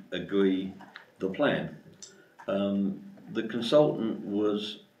we agree the plan. The consultant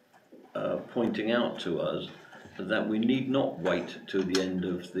was pointing out to us that we need not wait till the end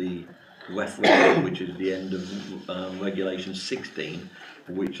of the referendum, which is the end of Regulation 16,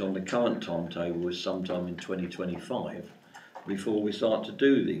 which on the current timetable is sometime in 2025, before we start to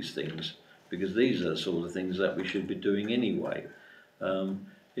do these things, because these are the sort of things that we should be doing anyway.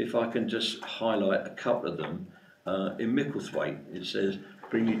 If I can just highlight a couple of them, in Micklethwaite it says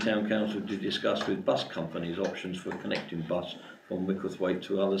Bingley Town Council to discuss with bus companies options for connecting bus from Micklethwaite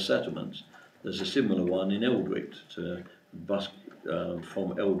to other settlements. There's a similar one in Eldwick, to bus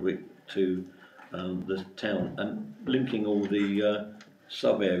from Eldwick to the town and linking all the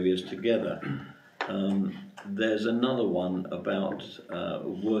sub areas together. There's another one about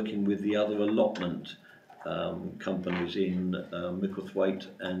working with the other allotment companies in Micklethwaite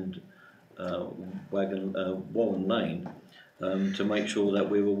and Warren Lane, to make sure that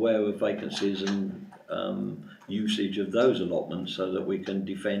we're aware of vacancies and usage of those allotments so that we can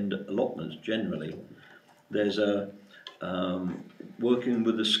defend allotments generally. There's a working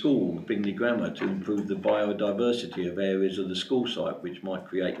with the school, Bingley Grammar, to improve the biodiversity of areas of the school site which might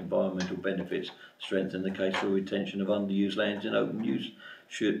create environmental benefits, strengthen the case for retention of underused lands in open use,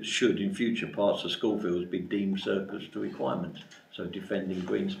 should in future parts of school fields be deemed surplus to requirements, so defending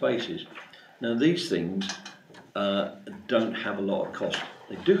green spaces. Now these things don't have a lot of cost.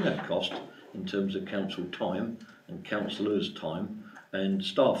 They do have cost in terms of council time and councillors' time and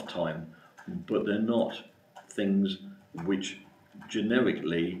staff time, but they're not things which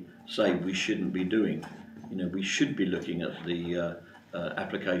generically say we shouldn't be doing. You know, we should be looking at the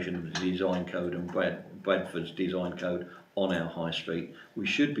application of the design code and Bradford's design code on our high street. We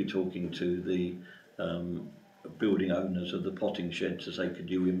should be talking to the building owners of the potting shed to say, could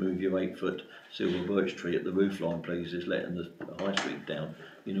you remove your 8-foot silver birch tree at the roof line, please? It's letting the high street down.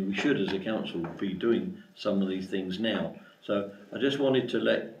 You know, we should, as a council, be doing some of these things now. So I just wanted to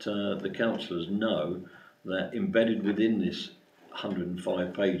let the councillors know that embedded within this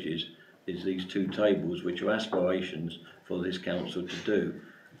 105 pages is these 2 tables which are aspirations for this council to do.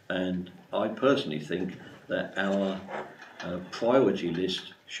 And I personally think that our priority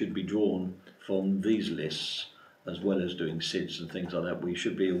list should be drawn from these lists, as well as doing SIDS and things like that. We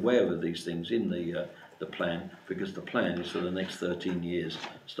should be aware of these things in the plan, because the plan is for the next 13 years,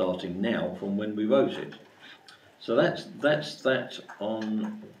 starting now from when we wrote it. So that's that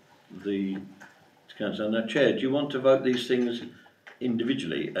on the council. Now, Chair, do you want to vote these things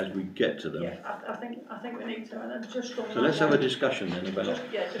individually as we get to them? Yeah, I think we need to. And then just on so let's have a discussion then about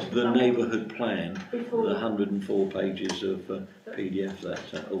the neighbourhood plan, before the 104 pages of PDF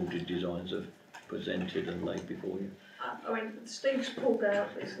that Audit Designs have presented and laid before you. I mean, Steve's pulled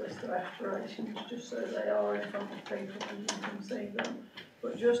out this list of aspirations just so they are in front of people and you can see them.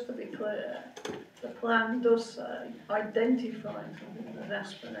 But just to be clear, the plan does say identifying something as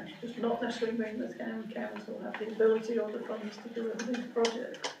aspiration. It does not necessarily mean that the town council have the ability or the funds to deliver these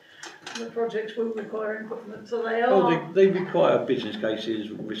projects. The projects will require input, so they are. Oh, they require business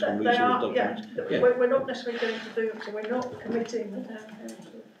cases, risk and resource documents. Yeah. We're not necessarily going to do them, so we're not committing the town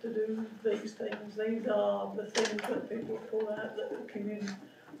council to do these things. These are the things that people pull out that the community,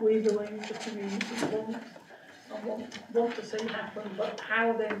 we believe the community want to see happen, but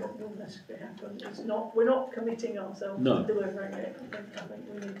how then what will necessarily happen is not. We're not committing ourselves to delivering it. I think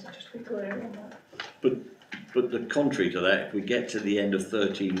we need to just be clear on that. But the contrary to that, if we get to the end of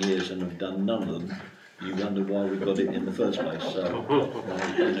 13 years and have done none of them, you wonder why we got it in the first place. So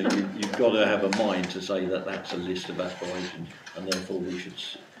you've got to have a mind to say that that's a list of aspirations, and therefore we should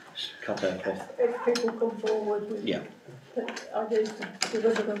cut our cloth. If people come forward with ideas to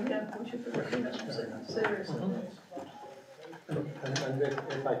deliver them, we should be looking at them seriously. And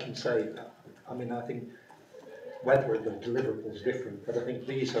if I can say, I mean, I think whether the deliverables is different, but I think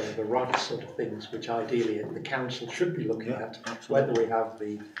these are the right sort of things which ideally the council should be looking at. Whether we have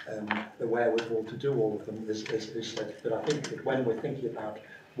the wherewithal to do all of them is said. But I think that when we're thinking about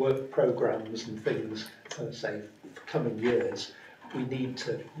work programmes and things, say, for coming years, we need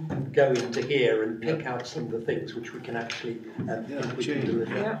to go into here and pick out some of the things which we can actually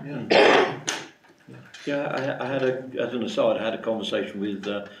deliver. Yeah, I had as an aside, I had a conversation with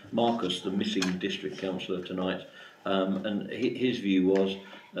Marcus, the missing district councillor tonight, and his view was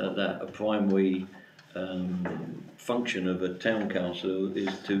that a primary function of a town council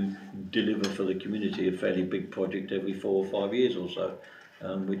is to deliver for the community a fairly big project every 4 or 5 years or so,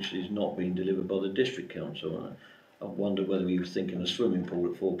 which is not being delivered by the district council. I wondered whether he was thinking a swimming pool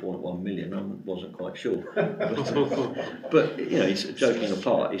at 4.1 million. I wasn't quite sure. But you know, it's joking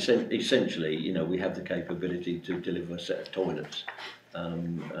apart. Essentially, you know, we have the capability to deliver a set of toilets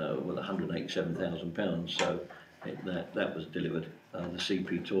with £187,000. So that was delivered. The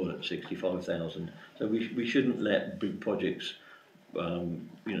CP toilet, 65,000. So we shouldn't let big projects, you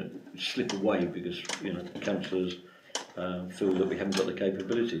know, slip away because you know councillors feel that we haven't got the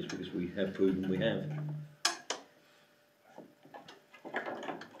capabilities, because we have proven we have.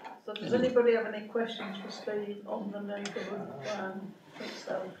 So does anybody have any questions for Steve on the neighbourhood plan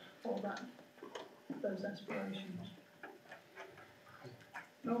itself, or those aspirations?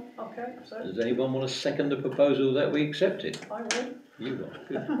 No? Okay, so... Does anyone want to second the proposal that we accepted? I will. You will.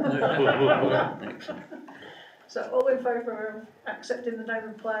 Good. Excellent. So all in favour of accepting the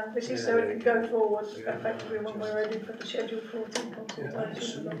neighbourhood plan? This is so it can go forward effectively when we're ready for the Schedule 14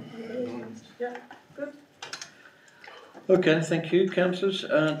 consultation. Yeah, good. Okay, thank you, councillors.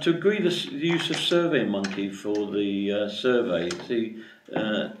 To agree the use of Survey Monkey for the survey,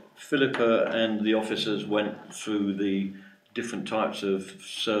 Philippa and the officers went through the different types of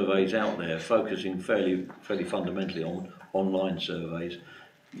surveys out there, focusing fairly fundamentally on online surveys.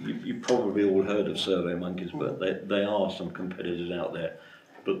 You probably all heard of Survey Monkeys, but there are some competitors out there.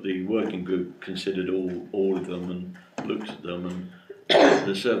 But the working group considered all of them and looked at them, and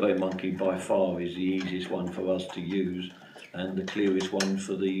the Survey Monkey by far is the easiest one for us to use and the clearest one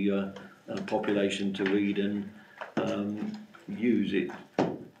for the population to read and use it.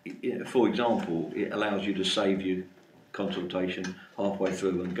 For example, it allows you to save your consultation halfway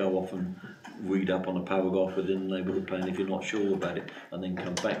through and go off and read up on a paragraph within the neighbourhood plan if you're not sure about it, and then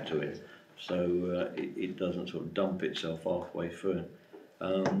come back to it. So it doesn't sort of dump itself halfway through.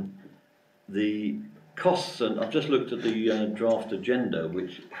 The costs, and I've just looked at the draft agenda,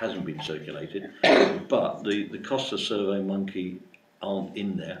 which hasn't been circulated, but the costs of Survey Monkey aren't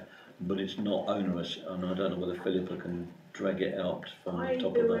in there, but it's not onerous, and I don't know whether Philippa can drag it out from the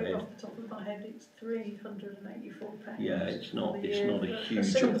top of her head. Off the top of my head, it's £384. Yeah, it's not a huge.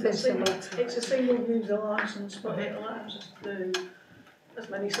 It's a single user licence, but it allows us to do as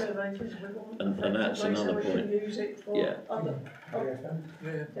many surveys as we want. And that's another point. So we can use it for other.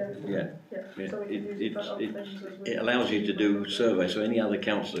 It allows you to do surveys, so any other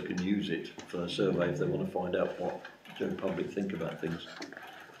councillor can use it for a survey if they want to find out what the public think about things.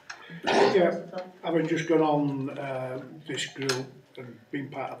 Yeah, having just gone on this group and been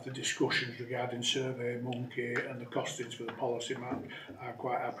part of the discussions regarding Survey Monkey and the costings for the policy map, I'm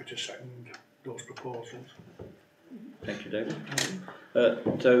quite happy to second those proposals. Thank you, David.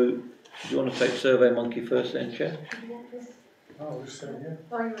 So, do you want to take Survey Monkey first then, Chair? Oh, so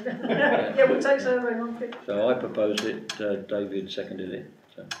yeah, we'll take Survey Monkey. So I proposed it, David seconded it.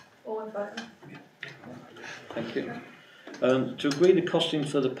 So. All in favour? Thank you. To agree the costing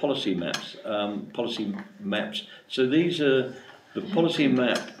for the policy maps, So these are, the policy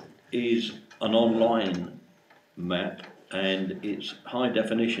map is an online map and it's high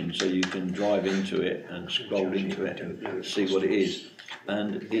definition, so you can drive into it and scroll into it and see what it is.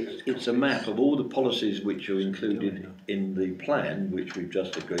 And it's a map of all the policies which are included in the plan, which we've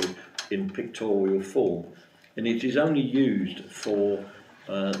just agreed, in pictorial form. And it is only used for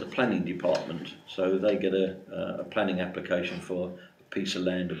the planning department, so they get a planning application for a piece of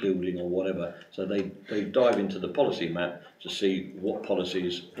land, a building or whatever, so they dive into the policy map to see what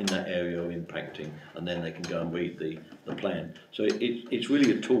policies in that area are impacting, and then they can go and read the plan. So it's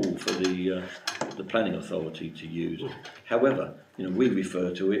really a tool for the planning authority to use. However, you know, we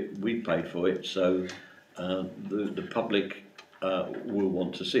refer to it, we paid for it, so the public will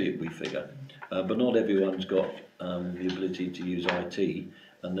want to see it, we figure. But not everyone's got the ability to use IT,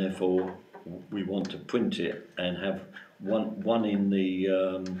 and therefore we want to print it and have one in the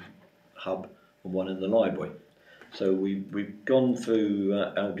hub and one in the library. So we've gone through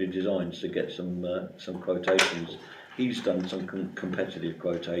Algae Designs to get some quotations. He's done some competitive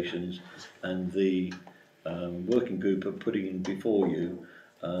quotations, and the working group are putting in before you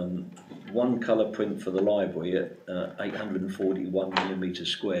one colour print for the library at 841mm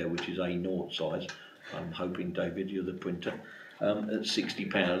square, which is A0 size. I'm hoping, David, you're the printer. At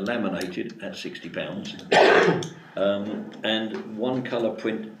 £60, laminated at £60. And one colour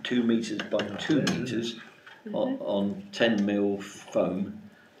print 2 metres by 2 metres on 10mm foam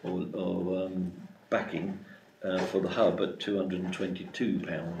or backing for the hub at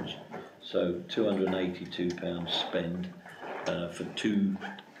 £222. So £282 spend for 2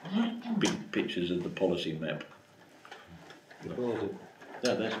 big pictures of the policy map. Proposal.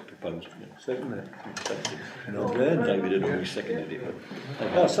 No, that's proposed. Second it. No, David had always seconded it. But,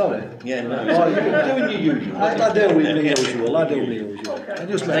 oh, sorry. Yeah, no. You're doing your usual. I do with the usual. I do with the usual. I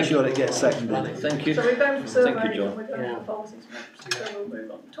just make sure it gets seconded. Thank you. So we're going for survey. Thank you, John. We're going for policies maps. So we'll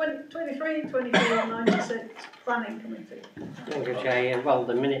move on. 23, 24, 96, Planning Committee. Thank you, Chair. Well,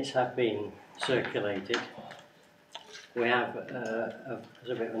 the minutes have been circulated. We have, as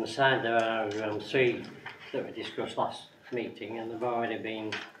a bit of an aside, there are 3 that we discussed last meeting, and they've already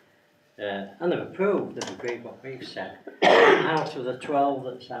been and they've approved, they've agreed what we've said. Out of the 12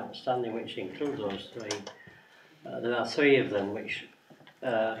 that's outstanding, which includes those 3, there are 3 of them which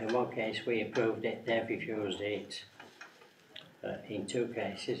in one case we approved it, they've refused it. In 2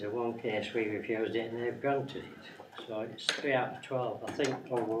 cases, in one case we refused it and they've granted it. So it's 3 out of 12. I think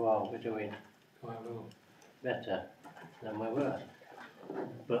overall we're doing better than we were.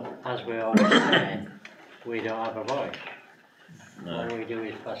 But as we always say, we don't have a voice. No. All we do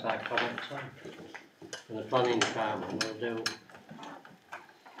is pass our comments on. And the planning department will do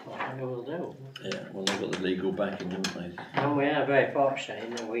what they will do. Yeah, well, they've got the legal backing, haven't they? And we are very fortunate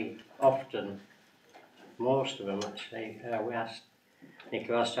in that we often, most of them actually, we ask,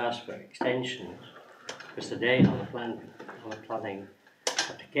 Nicholas to ask for extensions, because the date on the planning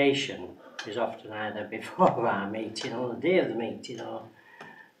application is often either before our meeting or the day of the meeting, or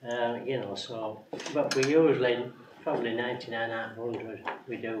you know, so, but we usually, probably 99 out of 100,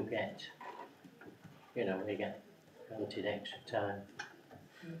 we do get, you know, we get granted extra time.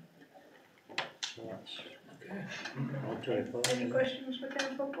 So that's all to report. Any questions for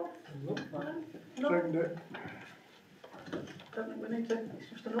Councillor Paul? No? Second it. Don't think we need to, it's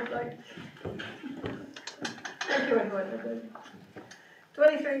just an update. Thank you anyway, Linda.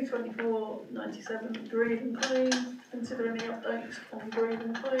 23, 24, 97, Green and Clean. Consider any updates on Green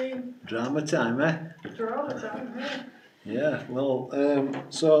and Clean. Drama time, eh? Drama time, yeah. Yeah, well,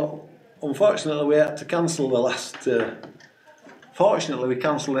 so unfortunately we had to cancel the last, fortunately we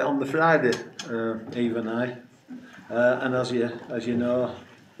cancelled it on the Friday, Eve and I, and as you know,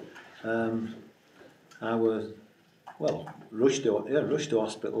 I was, well, rushed to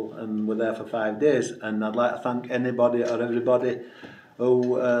hospital and were there for 5 days, and I'd like to thank anybody or everybody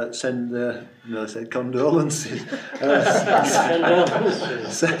who send condolences.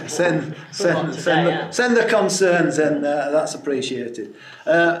 Send the concerns, and that's appreciated.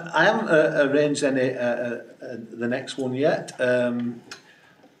 I haven't arranged any the next one yet.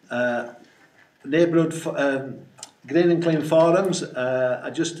 Neighbourhood Green and Clean forums.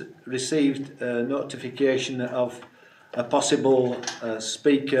 I just received a notification of a possible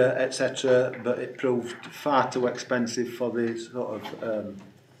speaker, etc., but it proved far too expensive for the sort of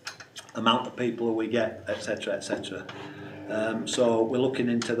amount of people we get, etc., etc. So we're looking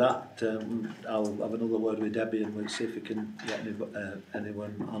into that. I'll have another word with Debbie and we'll see if we can get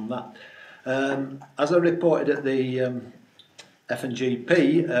anyone on that. As I reported at the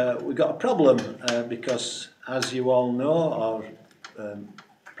F&GP, we got a problem because, as you all know, or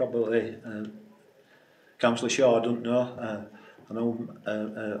probably Councillor Shaw don't know, I know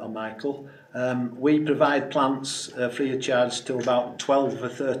or Michael, we provide plants free of charge to about 12 or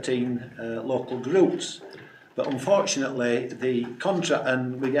 13 local groups. But unfortunately, the contract,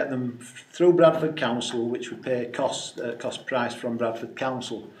 and we get them through Bradford Council, which we pay cost price from Bradford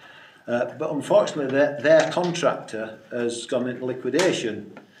Council. But unfortunately, their contractor has gone into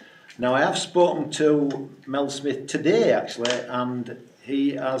liquidation. Now, I have spoken to Mel Smith today, actually, and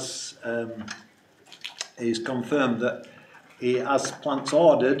he has he's confirmed that he has plants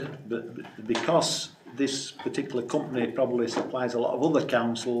ordered, but because this particular company probably supplies a lot of other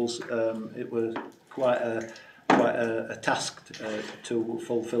councils, it was quite a task to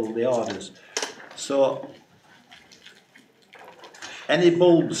fulfil the orders. So any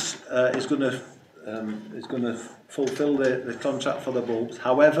bulbs is going to fulfil the contract for the bulbs.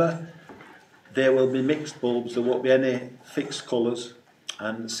 However, there will be mixed bulbs. There won't be any fixed colours.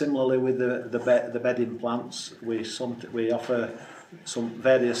 And similarly with the bedding plants, we offer some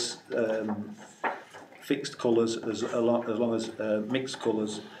various fixed colours as long as mixed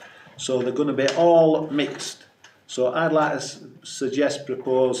colours. So they're going to be all mixed. So I'd like to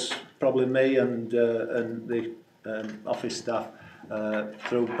propose, probably me and the office staff,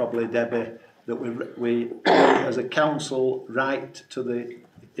 through probably Debbie, that we as a council write to the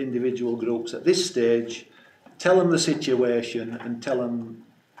individual groups at this stage, tell them the situation and tell them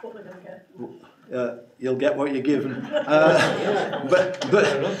what they're going to get. You'll get what you're given.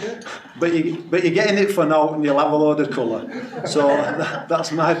 But you're getting it for now, and you'll have a load of colour. So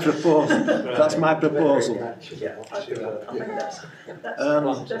that's my proposal. That's my proposal. I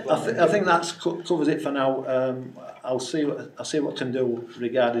think that covers it for now. I'll see what I can do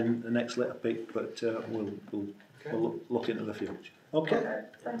regarding the next litter pick, but we'll look into the future. Okay.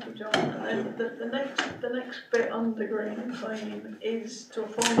 Thank you, John. And then the next bit under Green and Clean is to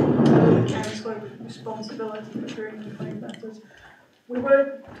appoint a councillor with responsibility for Green and Clean matters. We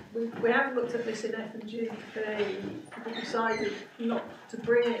have looked at this in F&GP. We decided not to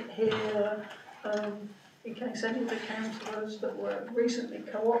bring it here in case any of the councillors that were recently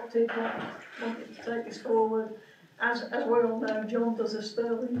co-opted wanted to take this forward. As we all know, John does a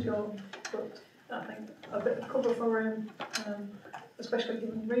sterling job, but I think a bit of cover for him, especially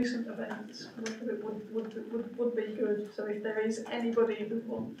given recent events, would be good. So if there is anybody who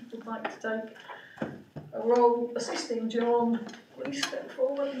would like to take a role assisting John, please step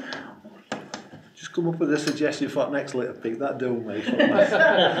forward now. Just come up with a suggestion for next litter pick. That do me.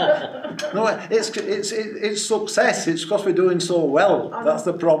 No, it's success. It's because we're doing so well. That's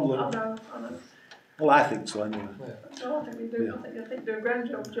the problem. I know. Well, I think so anyway. No, I think you do. Yeah. I think you do a grand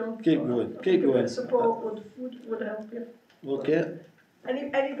job, John. Keep going, I keep think a bit going. of support would help you. Okay.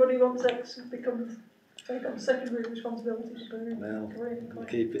 Anybody wants to take on secondary responsibilities for Well, career? we'll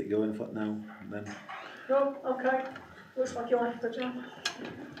keep it going for now. And then, No, okay. Looks like you left the job.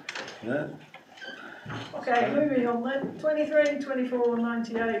 yeah. Okay, moving on then. 23, 24,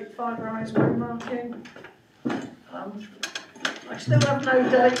 98, 5 rise green marking. I still have no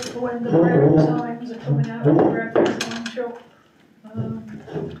date for when the bread signs are coming out of the bread sign shop.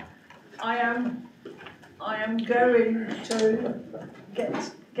 I am going to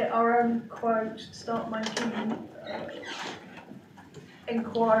get our own quote, start making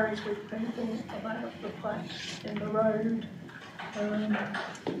inquiries with people about the plaques in the road,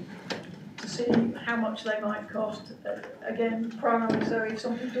 to see how much they might cost. Again, primarily so if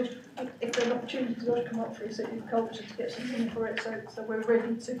something does, if an opportunity does come up for the City of Culture to get something for it, so we're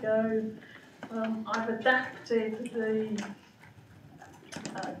ready to go. I've adapted the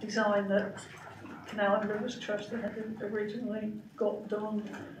design that Canal and Rivers Trust had originally got done.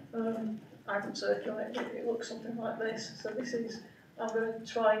 I haven't circulated it, it looks something like this. So this is, I'm going to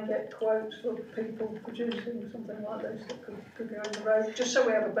try and get quotes for people producing something like this that could go on the road, just so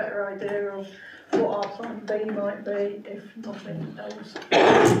we have a better idea of what our plan B might be if nothing else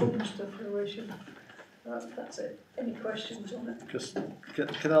comes to fruition. That's it. Any questions on it? Because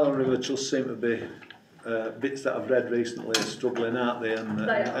Canal and River Trust seem to be bits that I've read recently are struggling, aren't they?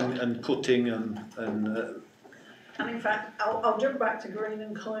 And cutting and in fact, I'll jump back to Green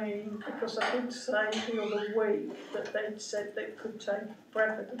and Clean, because I did say the other week that they'd said they could take,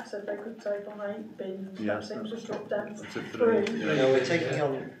 Bradford had said they could take on 8 bins. Yeah. That seems to have dropped down to 3. No, we're taking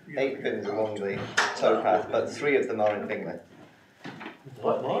on 8 bins along the towpath, but 3 of them are in Bingley.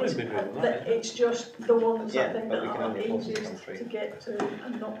 But it's just the ones I think but that we can are only afford easiest to to get to,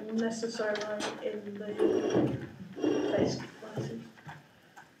 and not necessarily in the best places.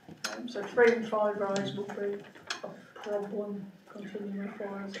 So 3 and 5 rise will be a problem continuing for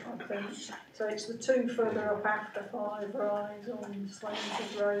us, I think. So it's the 2 further up after 5 rise on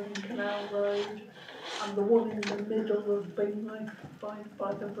Slanted Road and Canal Road, and the one in the middle of Bingley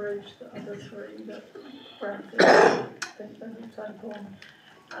by the bridge that are the 3 that Bradford think they will take on.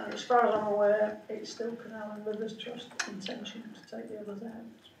 And as far as I'm aware, it's still Canal and Rivers Trust intention to take the others out.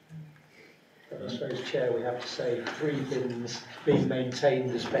 I suppose, Chair, we have to say 3 bins being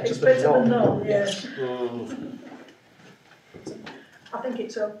maintained is better It's than better than none. none, yes. I think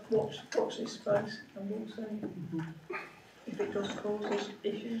it's a watch this space, and we'll see if it does cause us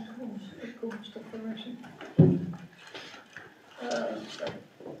issues once it comes to fruition.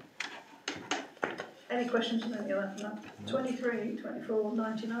 Any questions on any of that? No. 23, 24,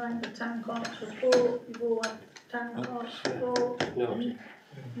 99, the town clerk's report. You've all had town clerk's report.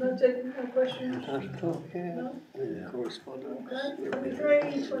 No taking, no questions? No? Correspondence. Okay,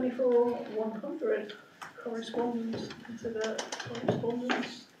 23, 24, 100. Correspondence, consider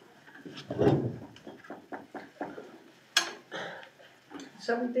correspondence.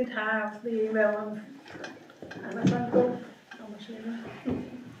 So we did have the email of Anna Frankel, I'm assuming.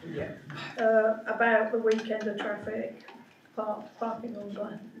 Yeah. About the weekend of traffic, parking on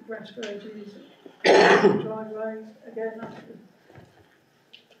grass verges, driveways. Again, that's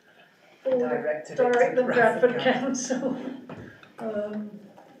Directed the Bradford Council.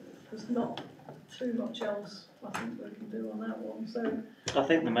 There's not too much else I think we can do on that one. So I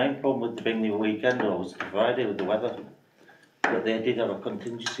think the main problem with the Bingley weekend was the Friday with the weather, but they did have a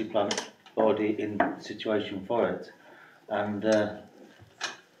contingency plan already in situation for it, and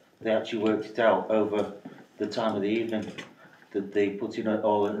they actually worked it out over the time of the evening that they put in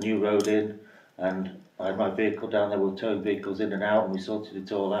all a new road in, and I had my vehicle down there, we were towing vehicles in and out, and we sorted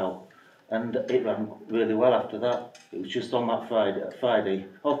it all out, and it ran really well after that. It was just on that Friday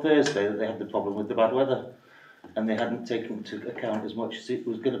or Thursday that they had the problem with the bad weather, and they hadn't taken into account as much as it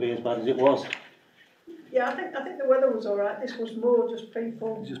was going to be as bad as it was. yeah, I think the weather was all right. This was more just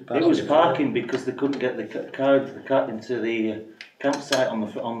people. It was parking because they couldn't get the car into the campsite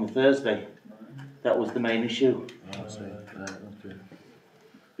on the Thursday. That was the main issue.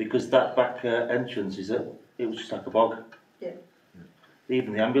 Because that back entrance it was just like a bog. Yeah.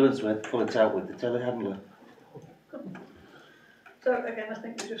 Even the ambulance went to pull it out with the telehandler. So again, I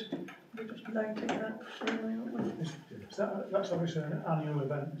think we're just noting that, really, aren't we? That's obviously an annual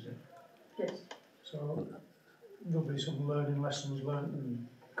event, is it? Yes. So there'll be some learning lessons learnt and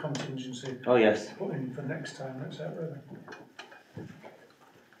contingency. Oh yes. Put in for next time, etc.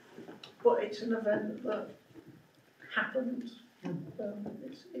 But it's an event that happens.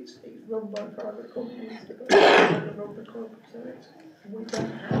 It's run by private companies. They've got the rubber club, so we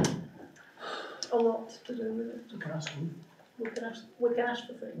don't have a lot to do with it. You can ask them. We can ask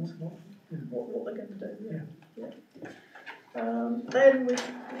for things. What they're going to do. Yeah. Then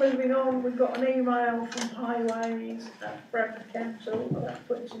moving on, we've got an email from Highways at Bradford Council about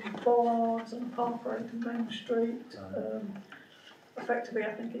putting some bollards on Park Road and Main Street. Effectively,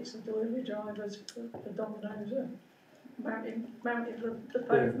 I think it's the delivery drivers for Domino's mounting the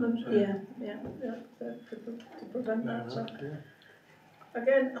pavement. To prevent that. So,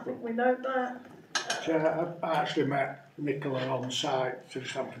 again, I think we note that. Chair, I actually met Nicola on site, so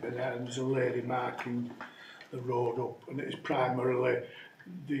just happened to be there, and there's a lady marking the road up, and it is primarily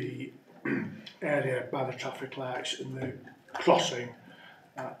the area by the traffic lights and the crossing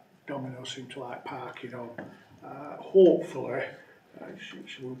that Domino seem to like parking on. Hopefully,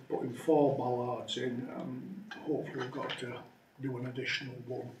 she will put in 4 bollards in, hopefully we've got to do an additional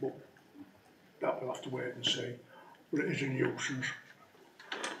one, but that we'll have to wait and see. But it is a nuisance.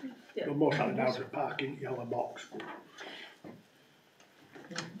 Yeah. But most likely down to the parking yellow box.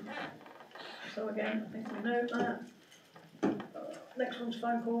 So again, I think we know that. Next one's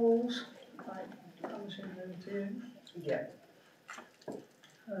phone calls. I'm assuming they're to you. Yeah.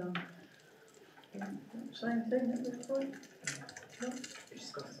 Same thing at this point? No? We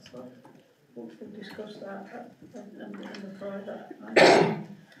discussed as well. We'll discuss that in the private.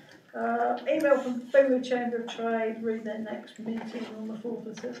 Email from Bingley Chamber of Trade, read their next meeting on the 4th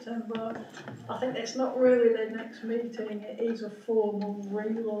of September. I think it's not really their next meeting, it is a formal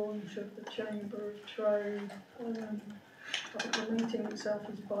relaunch of the Chamber of Trade. I think the meeting itself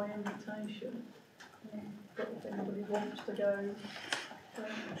is by invitation. But if anybody wants to go,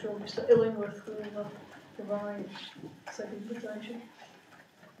 I'm sure Mr Illingworth will provide said invitation.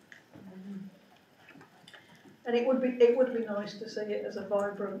 And it would be nice to see it as a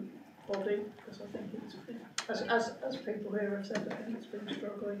vibrant body, because I think it's, as people here have said, I think it's been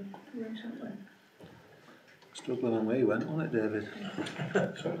struggling recently. Struggling when we went, wasn't it, David?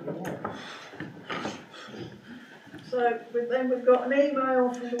 So then we've got an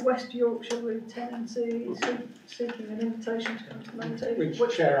email from the West Yorkshire Lieutenancy seeking an invitation to come to the meeting.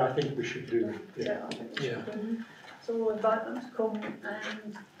 Which Chair I think we should do. Yeah, I think we should do. So we'll invite them to come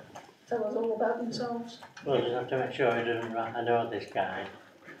and tell us all about themselves. Well, you have to make sure he doesn't, I know this guy,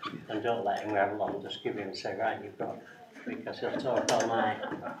 and don't let him grab along, just give him and say, right, you've got, because he'll talk all night.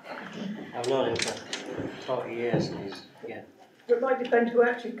 I've known him for 40 years and he's, yeah. But it might depend who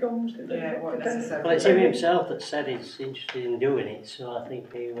actually comes. Yeah, it won't necessarily. Well, it's him himself that said he's interested in doing it, so I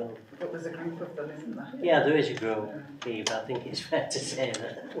think he will. But there's a group of them, isn't there? Yeah, there is a group, but I think it's fair to say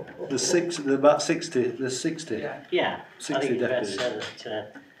that. There's about 60, there's 60. Yeah, 60 I think it's fair to deputies. say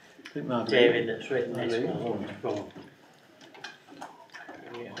that David that's written this one from.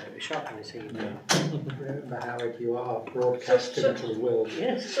 Yeah, it was shocking this evening. Remember how you are broadcasting to the world.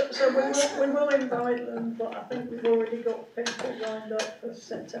 Yes. So we will invite them, but I think we've already got people lined up for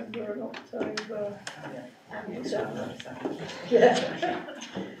September and October. And December. Yeah.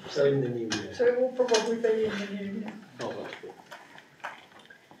 So in the new year. So it will probably be in the new year. Oh, that's good.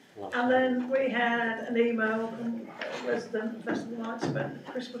 And then we had an email from a resident of Festival Lights about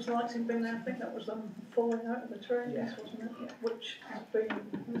Christmas lights in Bingley. I think that was them falling out of the trees, wasn't it? Yeah. Which has been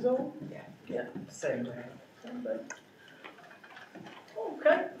resolved. Yeah. Same day. Same day.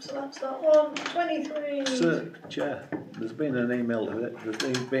 Okay, so that's that one. 23. Sir, Chair, there's been an email to it.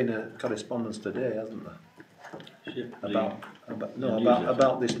 There's been a correspondence today, hasn't there?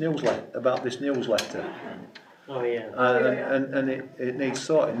 About this newsletter. Oh yeah. And it needs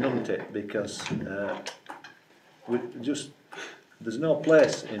sorting, doesn't it? Because there's no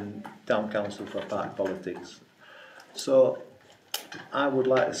place in town council for party politics. So I would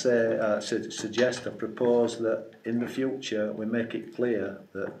like to say, suggest or propose that in the future we make it clear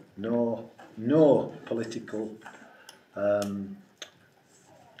that no political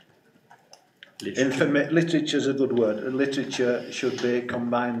literature is a good word. Literature should be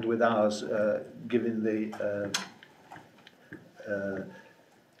combined with ours, giving the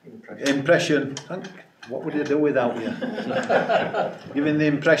impression. What would you do without you? Giving the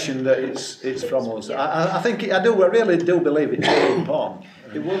impression that it's from us. I really do believe it's really important.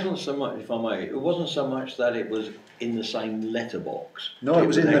 It wasn't so much, if I may, it wasn't so much that it was in the same letterbox. No, it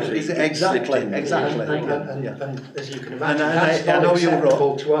was in the exactly. And as you can imagine, I that's not know you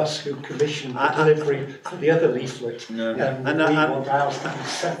acceptable to us who commissioned the delivery for the other leaflet. No. We want ours to be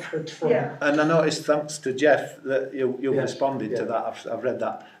separate from. And I noticed, thanks to Jeff, that you responded to that. I've read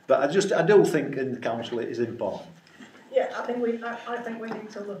that, but I do think in the council it is important. Yeah, I think we need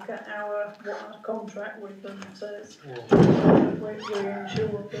to look at what our contract with them says. We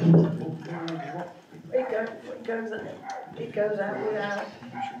ensure that it goes out without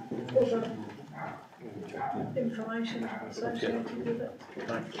other information associated with it.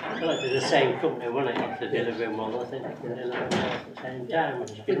 Well, it'd be the same company, wouldn't it, if they're delivering one, I think they can deliver it at the same time,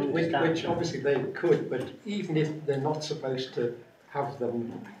 which you can understand. Which obviously they could, but even if they're not supposed to have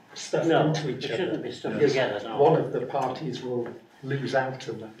them stuffed No, into each they other, shouldn't be stuffed because together, no. one of the parties will lose out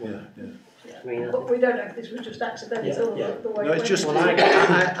on that one. I mean, But we don't know if this was just accidental the way No, it it's just, went.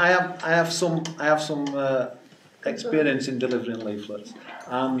 I have some experience in delivering leaflets,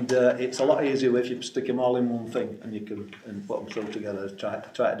 and it's a lot easier if you stick them all in one thing and you can put them through together. Try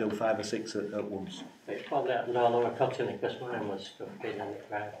to do 5 or 6 at once. it's probably happened all over cotton because mine was stuffed in and it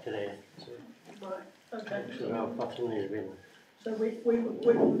arrived today. So, Right, okay. so no cotton has been. So we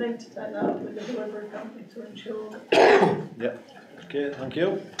will need to take that up with the delivery company to ensure that Yeah. Okay, thank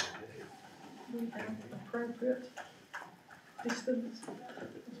you. we have appropriate distance, I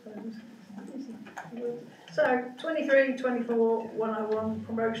suppose. So 23, 24, 101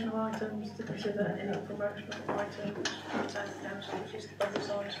 promotional items to consider any promotional items for the town council which is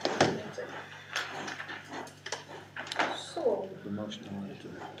publicised for the meeting. So Promotional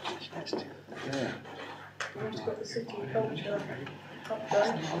item. we've also got the city culture update.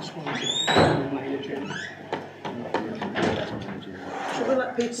 Should we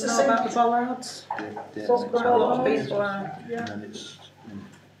let people know about the bollards? What's the A lot of bollards? people are. Yeah. And then it's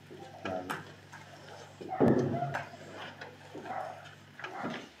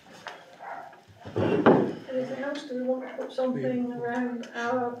Anything else? Do we want to put something around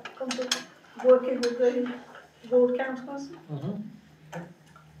our working with the ward councillors?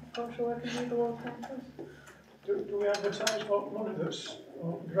 Cultural working with the ward councillors? Do we advertise what money that's,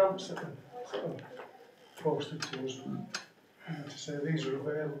 or grants that are sort of posted to us? To say these are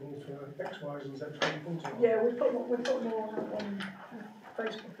available for X, Y, and Z people? Yeah, we put more on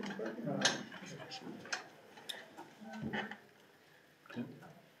Facebook and Twitter. Right.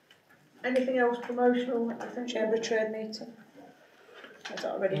 Anything else promotional? I think Chamber of Trade meeting. Is that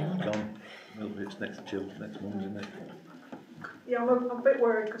already on? gone. Well, it's next month, isn't it? Yeah, I'm a bit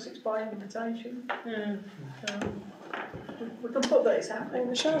worried because it's by invitation. We can put that it's happening.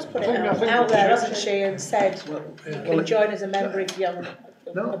 Michelle's put it out there, hasn't she, and said you can join as a member if you have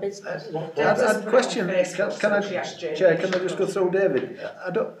a business. I had a question. Can I just go through David?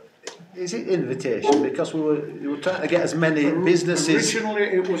 Is it invitation? Because you were trying to get as many businesses. Originally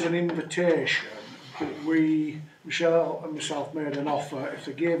it was an invitation, but Michelle and myself made an offer. If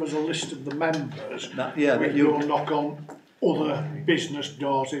they gave us a list of the members, we'd go knock on other business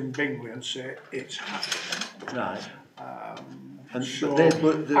doors in Bingley and say it's happening. Right. And so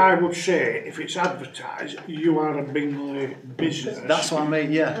I would say if it's advertised, you are a Bingley business. That's what I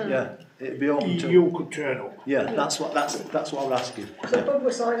mean. Yeah. It'd be open to. You could turn up. Yeah, that's what we're asking. So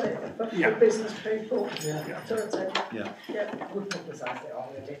publicise it for business people to attend. Yeah. We publicised it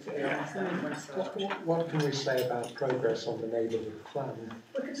already, to be honest. What can we say about progress on the neighbourhood plan?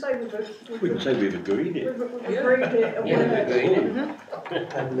 We can say we've agreed it. We've agreed it.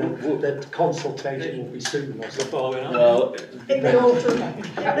 And the consultation will be soon, was it? Well, in the autumn.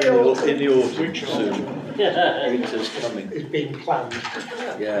 In the autumn soon. Winter's coming. It's being planned.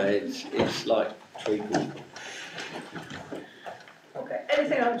 Yeah, it's like treacle. Okay,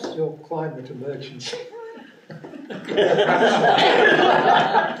 anything else? Your climate emergency.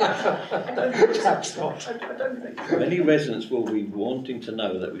 Perhaps not. I don't think so. Many residents will be wanting to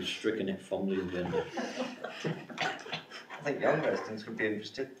know that we've stricken it from the agenda. I think young residents would be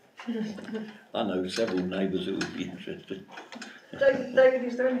interested. I know several neighbours who would be interested. David,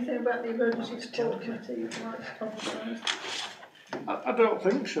 is there anything about the emergency support committee you'd like to comment on? I don't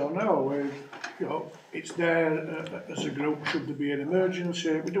think so, no. It's there as a group, should there be an emergency.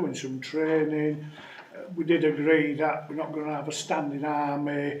 We're doing some training. We did agree that we're not going to have a standing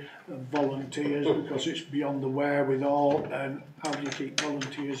army of volunteers because it's beyond the wherewithal, and how do you keep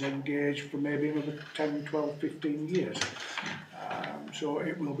volunteers engaged for maybe another 10, 12, 15 years. So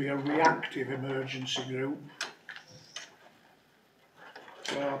it will be a reactive emergency group.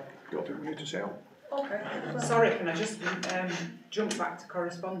 So I don't think we need to say. Okay. Sorry, can I just jump back to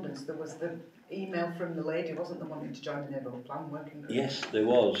correspondence? There was the email from the lady, wasn't there, wanting to join the neighbourhood plan working group? Yes, there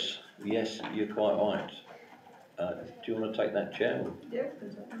was. Yes, you're quite right. Do you want to take that chair? Yeah.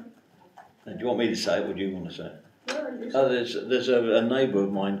 Do you want me to say it, or do you want to say it? No, there's a neighbour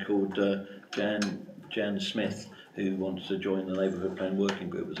of mine called Jan Smith who wants to join the neighbourhood plan working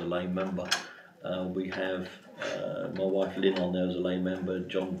group as a lay member. We have my wife Lynn on there as a lay member,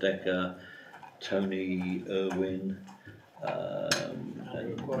 John Decker, Tony Irwin,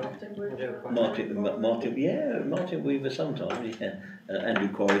 Martin Weaver sometimes, Andrew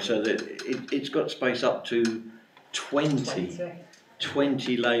Quarry. So that it's got space up to 20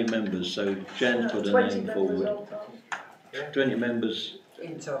 20 lay members, so Jan put a 20 name members forward. all told. 20 members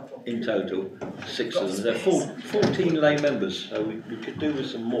In total. in total, 6 of them. There are 14 lay members, so we could do with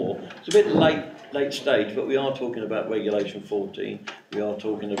some more. It's a bit late stage, but we are talking about Regulation 14. We are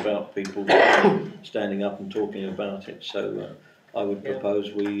talking about people standing up and talking about it. So I would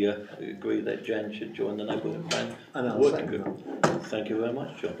propose we agree that Jan should join the neighbourhood plan working group. Thank you very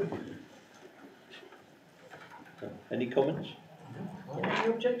much, John. Any comments? Any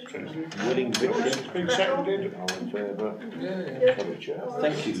objections? Willing victim? It's been seconded, all in favour? For the chair.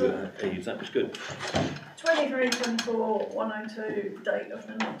 Thank you, Eve, that was good. 23/24 102, date of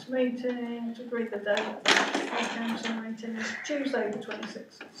the next meeting. To agree the date of the council meeting is Tuesday the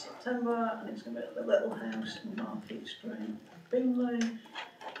 26th of September, and it's going to be at the Little House in Market Street, Bingley.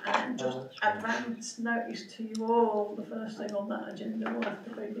 And just advance notice to you all, the first thing on that agenda will have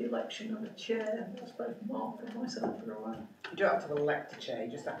to be the election of a chair. That's both Mark and myself are away. You don't have to elect a chair,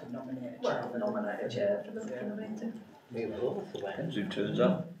 you just have to nominate a chair. Well, nominate a chair for the meeting. Depends who turns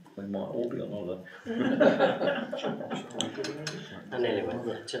up. We might all be on holiday. I nearly went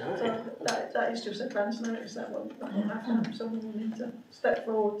there tonight. So that is just advance notice, that will happen. Someone will need to step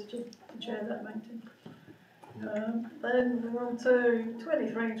forward to chair that meeting. Then we're on to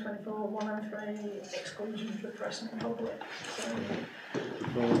 23/24 103, exclusion for press and public. So,